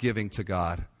our giving to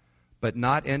God, but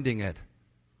not ending it.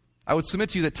 I would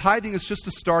submit to you that tithing is just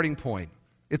a starting point.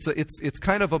 It's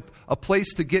kind of a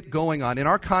place to get going on. In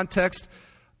our context,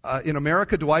 in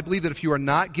America, do I believe that if you are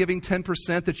not giving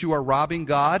 10%, that you are robbing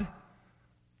God?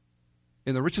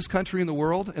 In the richest country in the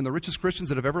world, and the richest Christians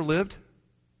that have ever lived,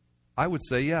 I would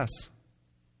say yes.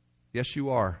 Yes,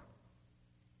 you are.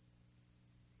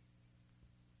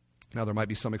 Now, there might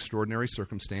be some extraordinary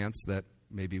circumstance that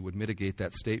maybe would mitigate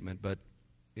that statement, but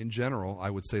in general, I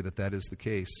would say that that is the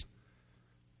case.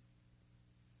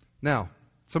 Now,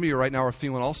 some of you right now are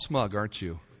feeling all smug, aren't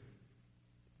you?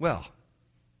 Well,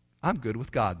 I'm good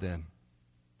with God then.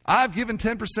 I've given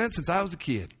 10% since I was a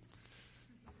kid.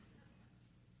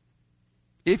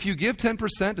 If you give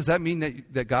 10%, does that mean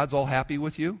that God's all happy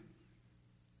with you?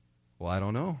 Well, I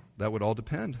don't know. That would all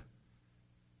depend.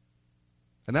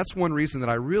 And that's one reason that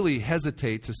I really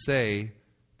hesitate to say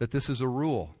that this is a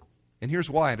rule. And here's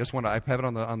why. I have it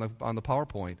on the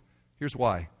PowerPoint. Here's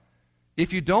why.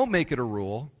 If you don't make it a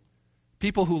rule,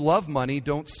 people who love money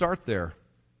don't start there.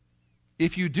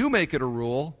 If you do make it a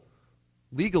rule,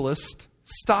 legalists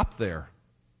stop there.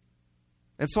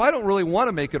 And so I don't really want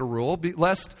to make it a rule,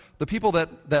 lest the people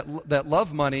that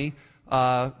love money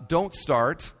don't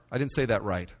start. I didn't say that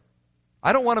right.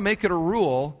 I don't want to make it a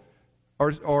rule,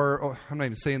 or I'm not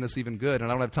even saying this even good,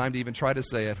 and I don't have time to even try to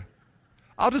say it.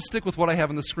 I'll just stick with what I have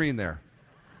on the screen there.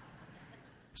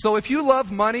 So if you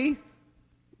love money,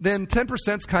 then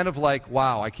 10% is kind of like,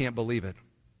 wow, I can't believe it.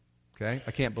 Okay?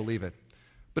 I can't believe it.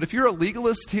 But if you're a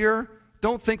legalist here,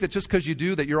 don't think that just because you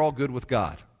do that you're all good with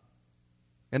God.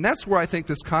 And that's where I think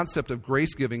this concept of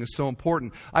grace giving is so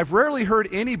important. I've rarely heard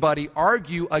anybody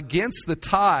argue against the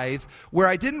tithe where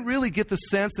I didn't really get the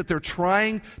sense that they're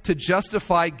trying to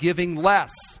justify giving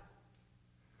less.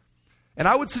 And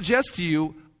I would suggest to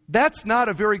you, that's not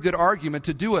a very good argument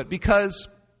to do it, because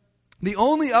the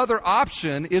only other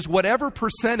option is whatever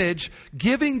percentage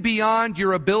giving beyond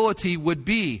your ability would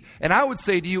be. And I would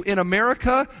say to you, in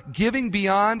America, giving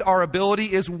beyond our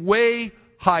ability is way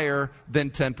higher than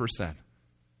 10%.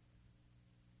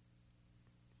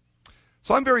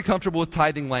 So I'm very comfortable with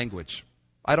tithing language.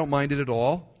 I don't mind it at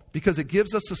all because it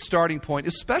gives us a starting point,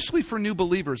 especially for new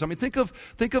believers. I mean, think of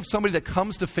somebody that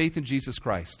comes to faith in Jesus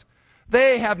Christ.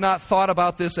 They have not thought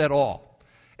about this at all.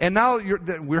 And now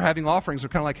we're having offerings. They're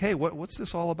kind of like, hey, what's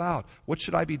this all about? What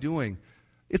should I be doing?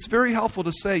 It's very helpful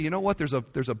to say, you know what, there's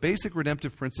a basic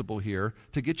redemptive principle here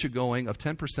to get you going of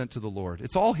 10% to the Lord.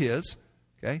 It's all His,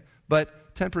 okay?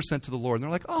 But 10% to the Lord. And they're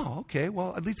like, oh, okay,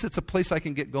 well, at least it's a place I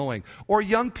can get going. Or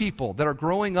young people that are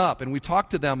growing up, and we talk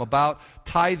to them about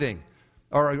tithing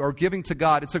or giving to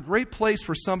God. It's a great place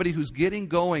for somebody who's getting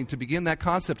going to begin that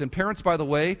concept. And parents, by the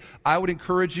way, I would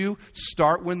encourage you,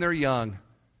 start when they're young.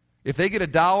 If they get a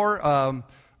dollar,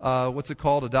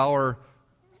 a dollar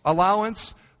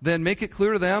allowance, then make it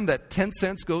clear to them that 10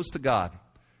 cents goes to God.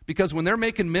 Because when they're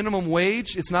making minimum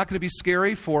wage, it's not going to be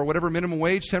scary for whatever minimum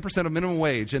wage, 10% of minimum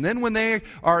wage. And then when they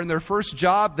are in their first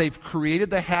job, they've created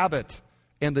the habit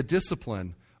and the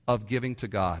discipline of giving to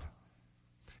God.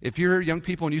 If you're young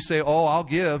people and you say, oh, I'll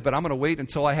give, but I'm going to wait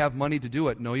until I have money to do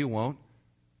it. No, you won't.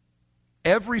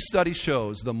 Every study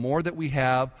shows the more that we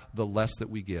have, the less that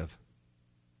we give.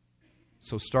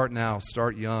 So start now,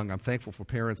 start young. I'm thankful for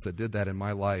parents that did that in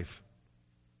my life.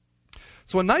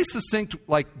 So a nice succinct,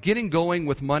 like getting going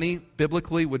with money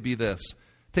biblically would be this.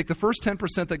 Take the first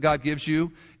 10% that God gives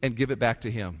you and give it back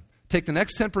to Him. Take the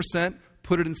next 10%,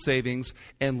 put it in savings,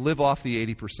 and live off the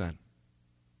 80%.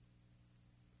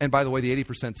 And by the way, the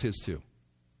 80% is His too.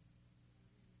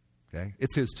 Okay?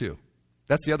 It's His too.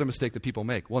 That's the other mistake that people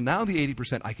make. Well, now the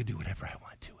 80%, I can do whatever I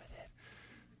want to with it.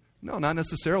 No, not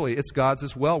necessarily. It's God's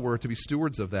as well. We're to be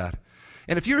stewards of that.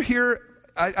 And if you're here,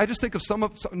 I just think of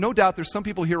no doubt there's some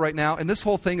people here right now, and this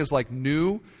whole thing is like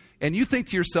new, and you think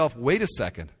to yourself, wait a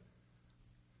second.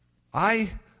 I'm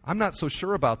not so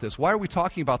sure about this. Why are we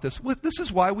talking about this? Well, this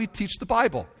is why we teach the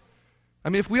Bible. I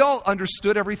mean, if we all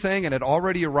understood everything and had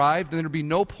already arrived, then there'd be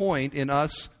no point in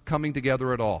us coming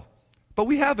together at all. But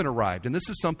we haven't arrived, and this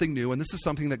is something new, and this is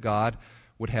something that God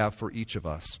would have for each of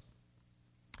us.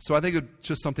 So I think it's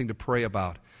just something to pray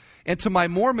about. And to my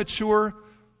more mature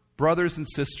brothers and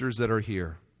sisters that are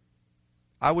here,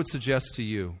 I would suggest to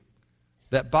you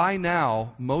that by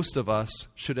now, most of us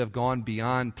should have gone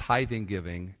beyond tithing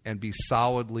giving and be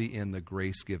solidly in the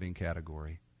grace giving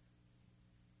category.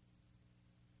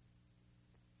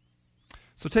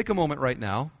 So take a moment right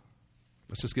now.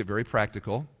 Let's just get very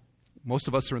practical. Most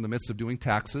of us are in the midst of doing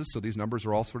taxes, so these numbers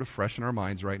are all sort of fresh in our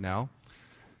minds right now.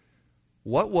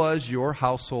 What was your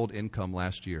household income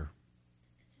last year?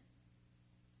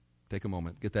 Take a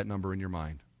moment. Get that number in your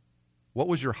mind. What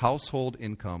was your household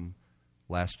income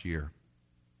last year?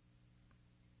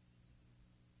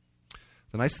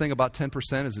 The nice thing about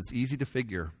 10% is it's easy to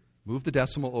figure. Move the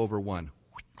decimal over 1.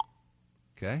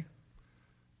 Okay?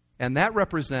 And that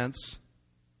represents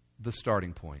the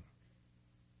starting point.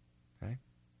 Okay?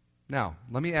 Now,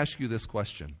 let me ask you this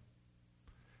question.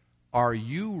 Are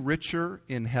you richer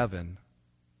in heaven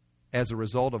as a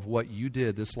result of what you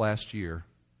did this last year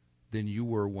than you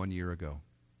were 1 year ago?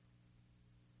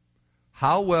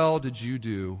 How well did you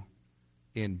do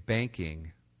in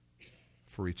banking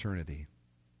for eternity?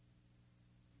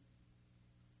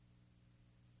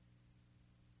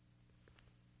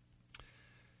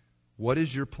 What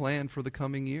is your plan for the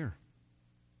coming year?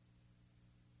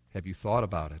 Have you thought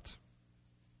about it?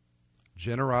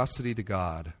 Generosity to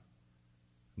God,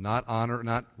 not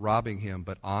robbing Him,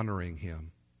 but honoring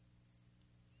Him.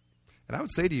 And I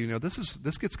would say to you,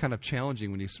 this gets kind of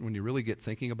challenging when you really get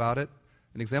thinking about it.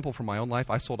 An example from my own life: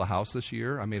 I sold a house this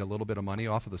year. I made a little bit of money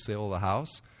off of the sale of the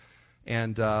house,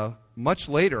 and much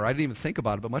later, I didn't even think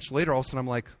about it, but much later, all of a sudden, I'm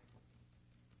like,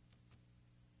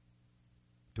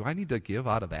 do I need to give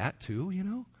out of that too,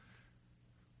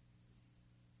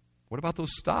 What about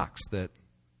those stocks that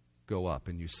go up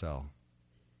and you sell?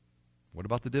 What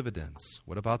about the dividends?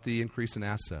 What about the increase in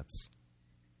assets?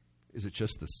 Is it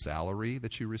just the salary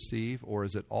that you receive, or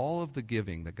is it all of the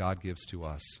giving that God gives to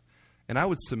us? And I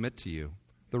would submit to you,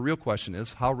 the real question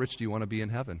is, how rich do you want to be in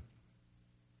heaven?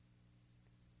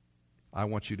 I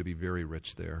want you to be very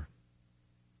rich there.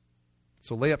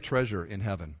 So lay up treasure in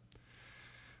heaven.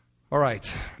 All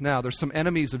right, now there's some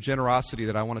enemies of generosity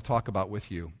that I want to talk about with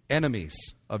you. Enemies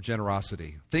of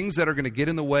generosity. Things that are going to get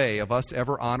in the way of us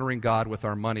ever honoring God with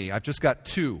our money. I've just got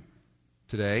 2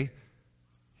 today.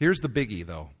 Here's the biggie,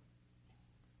 though.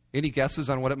 Any guesses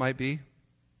on what it might be?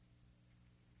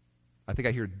 I think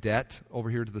I hear debt over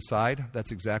here to the side.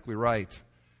 That's exactly right.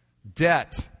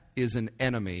 Debt is an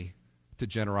enemy to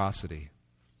generosity.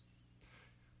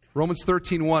 Romans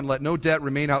 13:1, let no debt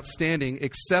remain outstanding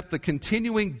except the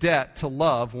continuing debt to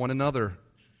love one another.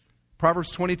 Proverbs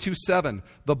 22:7,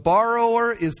 the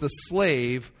borrower is the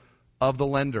slave of the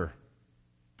lender.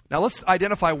 Now let's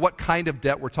identify what kind of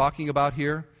debt we're talking about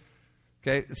here.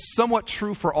 Okay, it's somewhat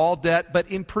true for all debt, but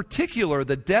in particular,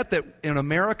 the debt that in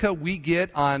America we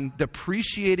get on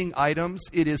depreciating items,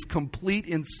 it is complete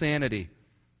insanity.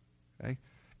 Okay?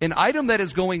 An item that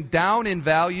is going down in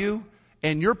value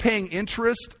and you're paying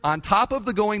interest on top of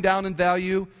the going down in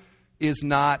value is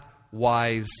not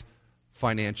wise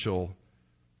financial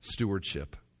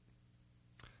stewardship.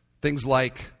 Things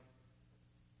like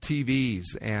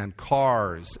TVs and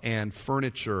cars and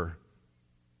furniture.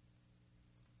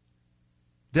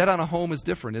 Debt on a home is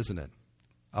different, isn't it?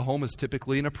 A home is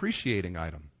typically an appreciating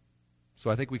item. So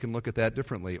I think we can look at that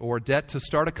differently. Or debt to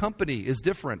start a company is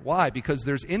different. Why? Because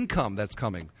there's income that's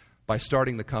coming by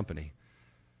starting the company.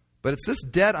 But it's this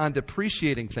debt on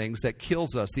depreciating things that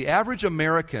kills us. The average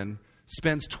American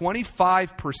spends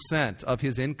 25% of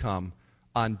his income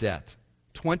on debt.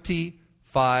 25%.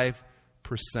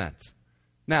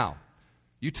 Now,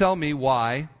 you tell me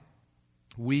why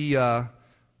we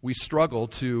struggle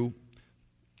to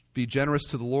be generous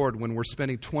to the Lord when we're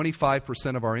spending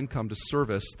 25% of our income to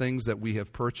service things that we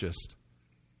have purchased.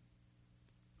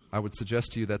 I would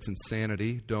suggest to you that's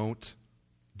insanity. Don't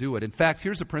do it. In fact,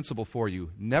 here's a principle for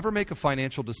you. Never make a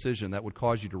financial decision that would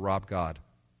cause you to rob God.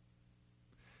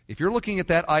 If you're looking at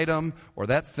that item or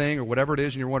that thing or whatever it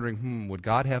is and you're wondering, would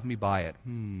God have me buy it?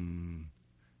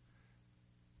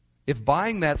 If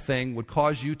buying that thing would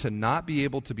cause you to not be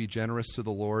able to be generous to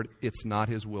the Lord, it's not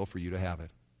His will for you to have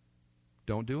it.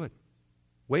 Don't do it.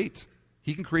 Wait.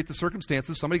 He can create the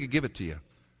circumstances. Somebody could give it to you.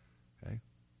 Okay?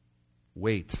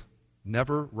 Wait.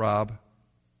 Never rob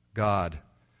God.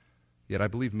 Yet I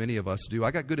believe many of us do.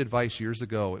 I got good advice years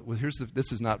ago.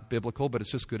 This is not biblical, but it's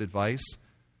just good advice.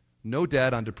 No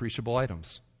debt on depreciable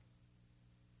items.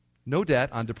 No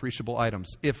debt on depreciable items.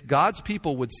 If God's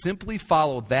people would simply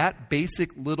follow that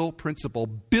basic little principle,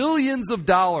 billions of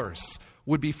dollars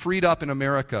would be freed up in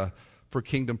America for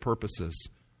kingdom purposes.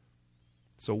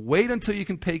 So wait until you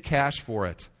can pay cash for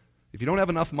it. If you don't have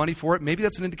enough money for it, maybe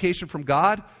that's an indication from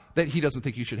God that He doesn't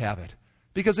think you should have it.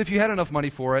 Because if you had enough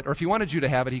money for it, or if He wanted you to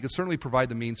have it, He could certainly provide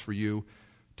the means for you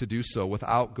to do so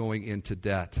without going into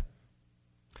debt.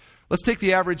 Let's take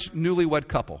the average newlywed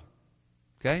couple.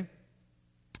 Okay?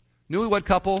 Newlywed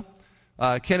couple,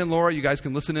 Ken and Laura, you guys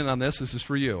can listen in on this. This is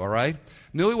for you, all right?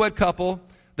 Newlywed couple,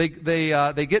 they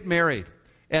get married.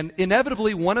 And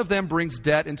inevitably, one of them brings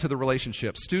debt into the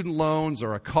relationship. Student loans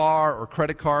or a car or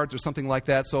credit cards or something like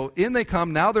that. So in they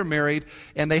come, now they're married,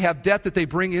 and they have debt that they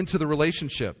bring into the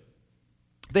relationship.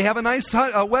 They have a nice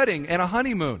wedding and a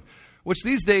honeymoon, which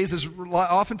these days is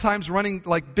oftentimes running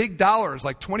like big dollars,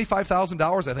 like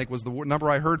 $25,000, I think was the number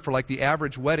I heard for like the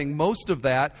average wedding. Most of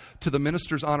that to the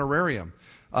minister's honorarium.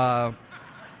 But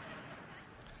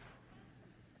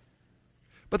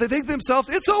they think to themselves,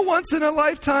 it's a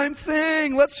once-in-a-lifetime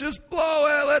thing. Let's just blow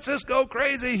it. Let's just go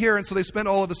crazy here. And so they spend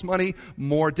all of this money,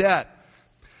 more debt.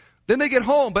 Then they get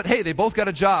home, but hey, they both got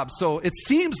a job. So it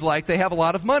seems like they have a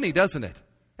lot of money, doesn't it?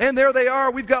 And there they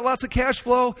are. We've got lots of cash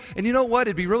flow. And you know what?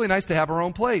 It'd be really nice to have our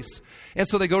own place. And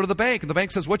so they go to the bank, and the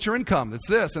bank says, what's your income? It's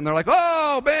this. And they're like,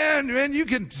 oh, man, you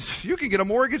can get a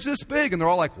mortgage this big. And they're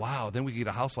all like, wow, then we get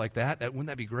a house like that. Wouldn't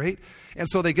that be great? And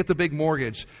so they get the big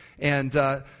mortgage. And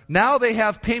now they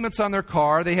have payments on their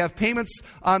car. They have payments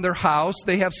on their house.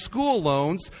 They have school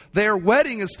loans. Their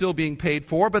wedding is still being paid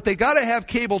for, but they got to have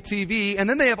cable TV. And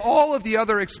then they have all of the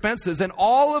other expenses. And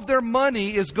all of their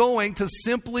money is going to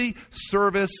simply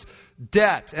service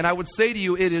debt. And I would say to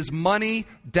you, it is money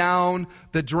down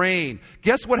the drain.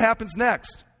 Guess what happens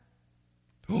next?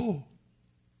 Oh,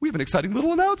 we have an exciting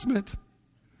little announcement.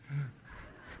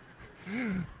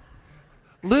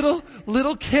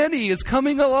 Little Kenny is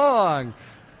coming along.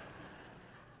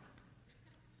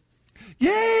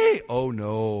 Yay! Oh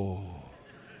no.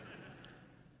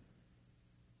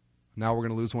 Now we're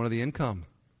going to lose one of the income.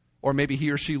 Or maybe he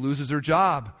or she loses her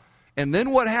job. And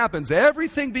then what happens?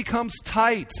 Everything becomes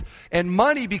tight, and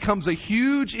money becomes a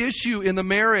huge issue in the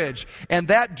marriage. And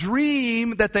that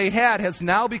dream that they had has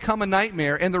now become a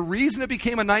nightmare. And the reason it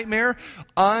became a nightmare?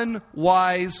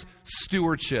 Unwise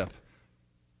stewardship.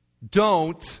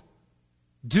 Don't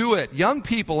do it. Young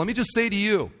people, let me just say to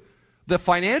you, the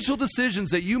financial decisions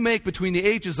that you make between the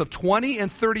ages of 20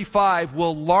 and 35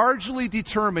 will largely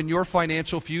determine your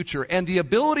financial future. And the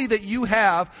ability that you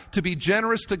have to be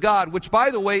generous to God, which,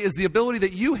 by the way, is the ability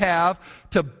that you have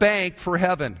to bank for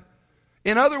heaven.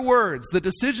 In other words, the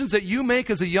decisions that you make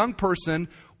as a young person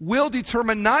will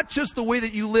determine not just the way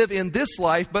that you live in this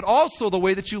life, but also the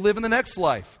way that you live in the next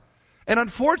life. And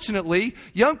unfortunately,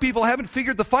 young people haven't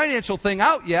figured the financial thing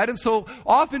out yet. And so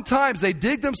oftentimes they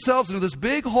dig themselves into this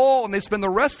big hole and they spend the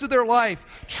rest of their life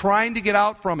trying to get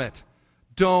out from it.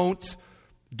 Don't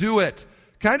do it.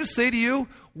 Can I just say to you,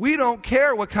 we don't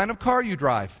care what kind of car you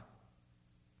drive.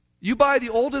 You buy the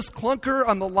oldest clunker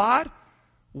on the lot,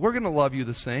 we're going to love you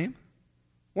the same.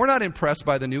 We're not impressed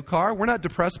by the new car. We're not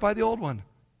depressed by the old one.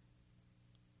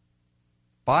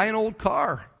 Buy an old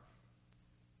car.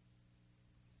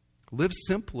 Live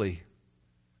simply.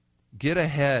 Get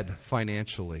ahead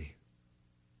financially.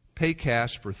 Pay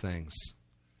cash for things.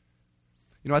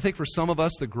 You know, I think for some of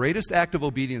us, the greatest act of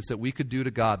obedience that we could do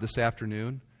to God this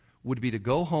afternoon would be to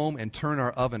go home and turn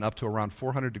our oven up to around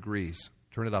 400 degrees.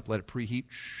 Turn it up, let it preheat.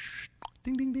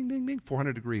 Ding, ding, ding, ding, ding,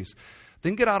 400 degrees.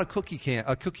 Then get out a cookie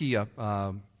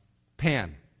pan,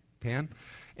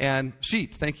 and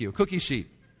sheet, thank you, a cookie sheet.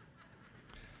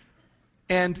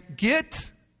 And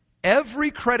get every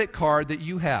credit card that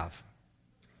you have,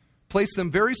 place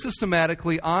them very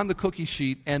systematically on the cookie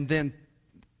sheet, and then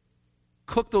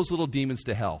cook those little demons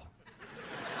to hell.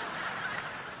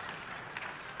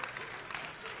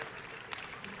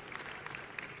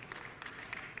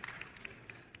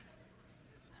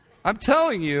 I'm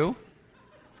telling you,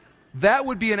 that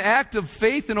would be an act of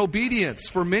faith and obedience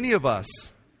for many of us.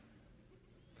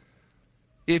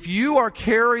 If you are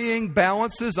carrying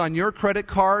balances on your credit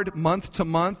card month to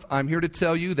month, I'm here to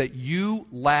tell you that you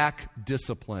lack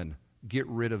discipline. Get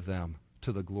rid of them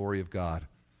to the glory of God.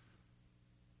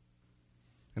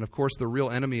 And of course, the real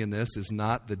enemy in this is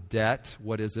not the debt.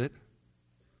 What is it?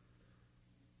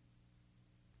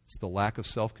 It's the lack of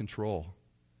self-control,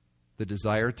 the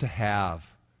desire to have,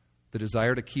 the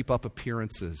desire to keep up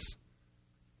appearances.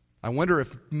 I wonder if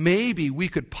maybe we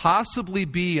could possibly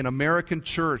be an American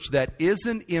church that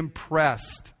isn't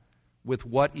impressed with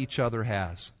what each other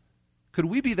has. Could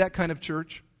we be that kind of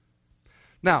church?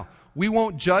 Now, we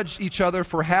won't judge each other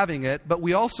for having it, but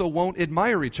we also won't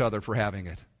admire each other for having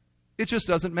it. It just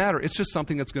doesn't matter. It's just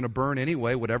something that's going to burn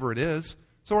anyway, whatever it is.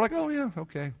 So we're like, oh yeah,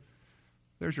 okay.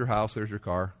 There's your house, there's your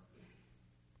car.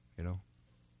 You know.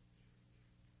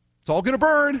 It's all going to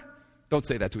burn. Don't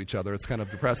say that to each other. It's kind of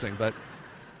depressing, but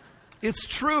it's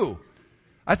true.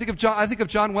 I think of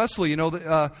John Wesley. You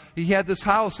know, he had this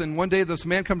house, and one day this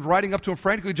man comes riding up to him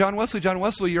frantically, John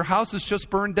Wesley, your house is just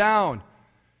burned down.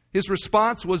 His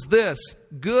response was this: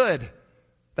 good.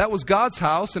 That was God's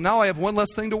house, and now I have one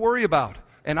less thing to worry about.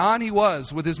 And on he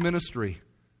was with his ministry.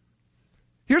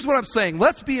 Here's what I'm saying.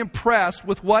 Let's be impressed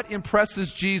with what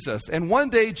impresses Jesus. And one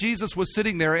day Jesus was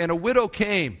sitting there, and a widow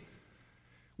came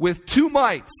with 2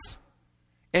 mites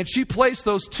And she placed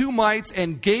those 2 mites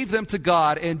and gave them to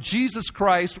God, and Jesus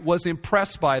Christ was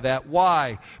impressed by that.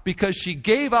 Why? Because she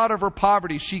gave out of her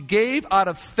poverty. She gave out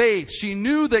of faith. She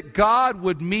knew that God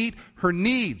would meet her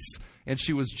needs, and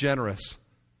she was generous.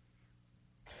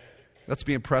 Let's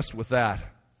be impressed with that.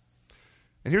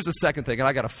 And here's the second thing, and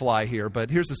I got to fly here, but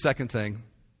here's the second thing,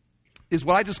 is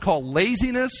what I just call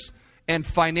laziness and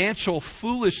financial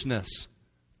foolishness.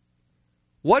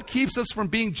 What keeps us from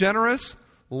being generous?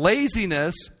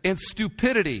 Laziness and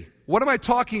stupidity. What am I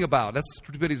talking about?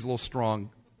 Stupidity is a little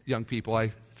strong, young people.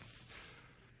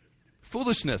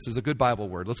 Foolishness is a good Bible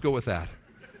word. Let's go with that.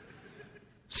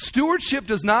 Stewardship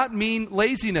does not mean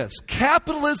laziness.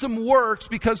 Capitalism works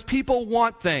because people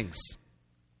want things.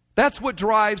 That's what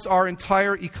drives our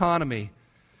entire economy.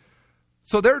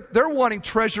 So they're wanting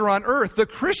treasure on earth. The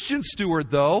Christian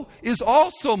steward, though, is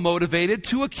also motivated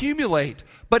to accumulate,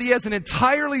 but he has an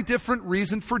entirely different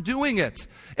reason for doing it.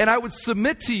 And I would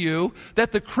submit to you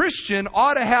that the Christian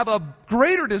ought to have a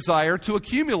greater desire to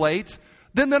accumulate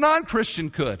than the non-Christian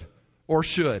could or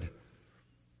should.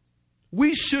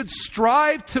 We should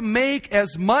strive to make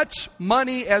as much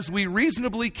money as we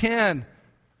reasonably can.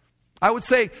 I would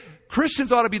say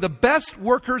Christians ought to be the best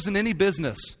workers in any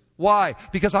business. Why?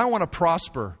 Because I want to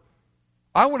prosper.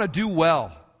 I want to do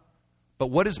well. But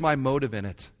what is my motive in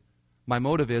it? My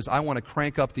motive is I want to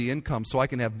crank up the income so I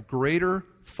can have greater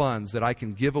funds that I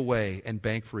can give away and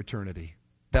bank for eternity.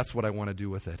 That's what I want to do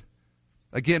with it.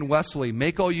 Again, Wesley,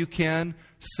 make all you can,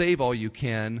 save all you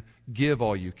can, give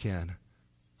all you can.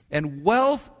 And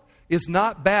wealth is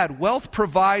not bad. Wealth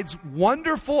provides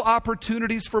wonderful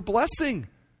opportunities for blessing.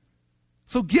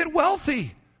 So get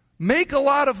wealthy. Make a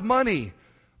lot of money.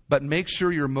 But make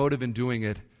sure your motive in doing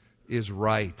it is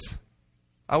right.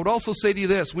 I would also say to you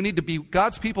this,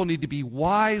 God's people need to be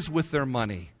wise with their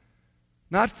money,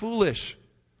 not foolish.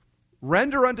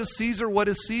 Render unto Caesar what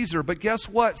is Caesar, but guess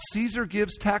what? Caesar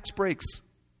gives tax breaks.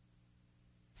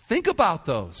 Think about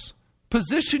those.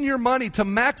 Position your money to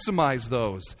maximize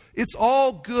those. It's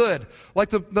all good. Like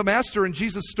the master in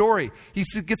Jesus' story, he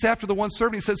gets after the one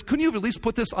servant, he says, couldn't you have at least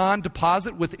put this on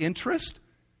deposit with interest?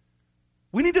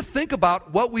 We need to think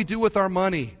about what we do with our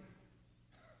money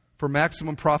for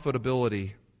maximum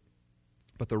profitability.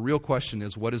 But the real question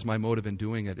is, what is my motive in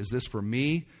doing it? Is this for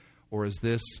me or is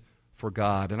this for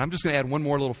God? And I'm just going to add one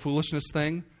more little foolishness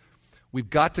thing. We've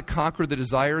got to conquer the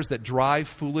desires that drive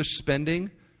foolish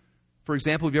spending. For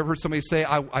example, have you ever heard somebody say,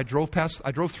 I drove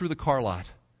through the car lot,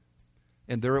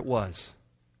 and there it was.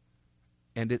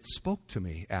 And it spoke to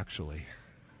me, actually.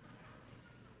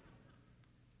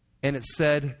 And it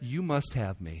said, you must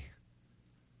have me.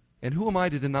 And who am I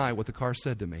to deny what the car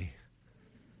said to me?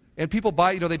 And people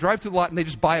buy, they drive through the lot and they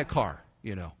just buy a car,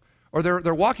 Or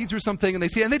they're walking through something and they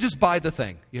see it and they just buy the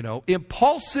thing,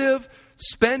 Impulsive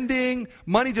spending,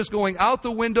 money just going out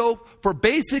the window for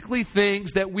basically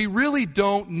things that we really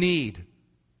don't need.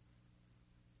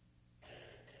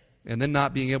 And then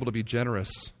not being able to be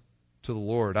generous to the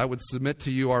Lord. I would submit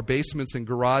to you our basements and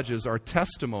garages are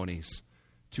testimonies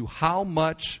to how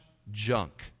much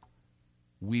junk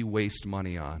we waste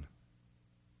money on.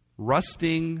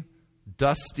 Rusting,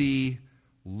 dusty,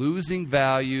 losing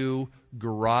value,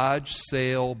 garage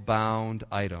sale bound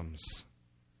items.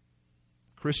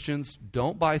 Christians,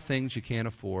 don't buy things you can't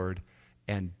afford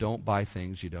and don't buy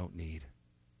things you don't need.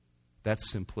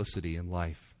 That's simplicity in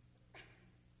life.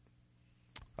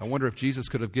 I wonder if Jesus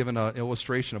could have given an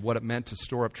illustration of what it meant to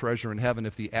store up treasure in heaven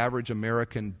if the average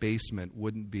American basement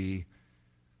wouldn't be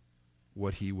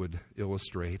what he would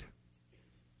illustrate.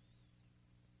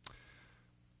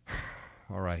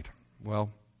 All right. Well,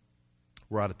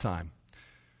 we're out of time.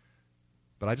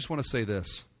 But I just want to say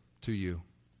this to you.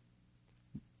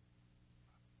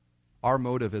 Our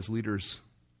motive as leaders,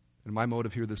 and my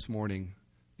motive here this morning,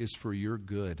 is for your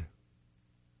good.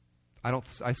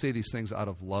 I say these things out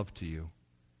of love to you.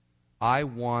 I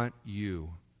want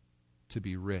you to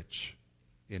be rich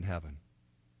in heaven.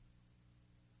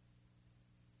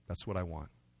 That's what I want.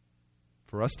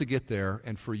 For us to get there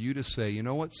and for you to say, you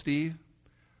know what, Steve?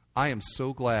 I am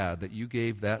so glad that you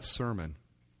gave that sermon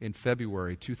in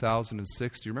February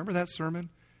 2006. Do you remember that sermon?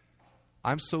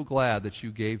 I'm so glad that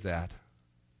you gave that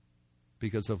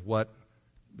because of what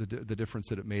the difference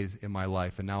that it made in my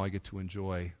life, and now I get to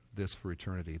enjoy this for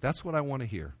eternity. That's what I want to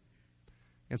hear.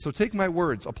 And so take my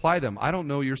words, apply them. I don't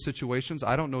know your situations.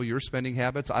 I don't know your spending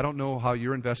habits. I don't know how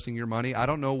you're investing your money. I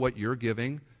don't know what you're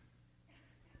giving.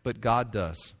 But God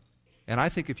does. And I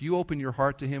think if you open your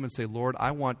heart to Him and say, Lord,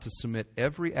 I want to submit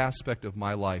every aspect of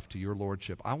my life to your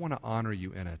Lordship. I want to honor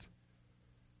you in it.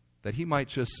 That He might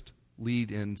just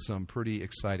lead in some pretty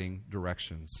exciting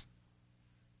directions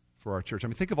for our church. I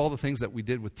mean, think of all the things that we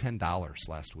did with $10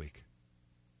 last week.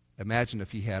 Imagine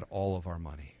if he had all of our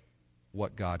money,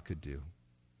 what God could do.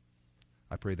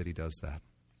 I pray that he does that.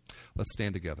 Let's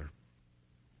stand together.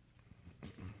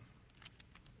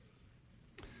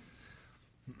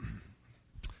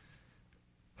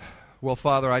 Well,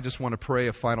 Father, I just want to pray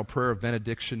a final prayer of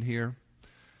benediction here.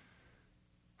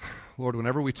 Lord,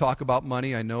 whenever we talk about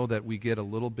money, I know that we get a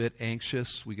little bit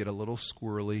anxious, we get a little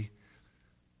squirrely,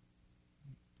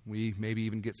 we maybe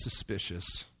even get suspicious.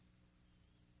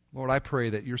 Lord, I pray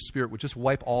that your Spirit would just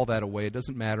wipe all that away. It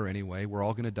doesn't matter anyway. We're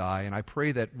all going to die. And I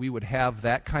pray that we would have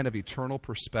that kind of eternal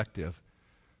perspective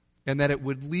and that it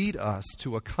would lead us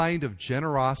to a kind of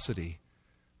generosity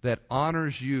that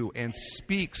honors you and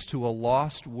speaks to a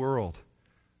lost world,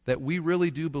 that we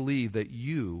really do believe that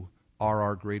you are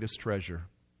our greatest treasure.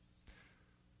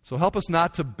 So help us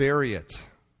not to bury it.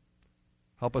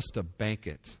 Help us to bank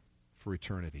it for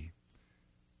eternity.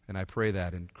 And I pray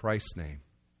that in Christ's name.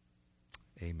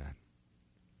 Amen.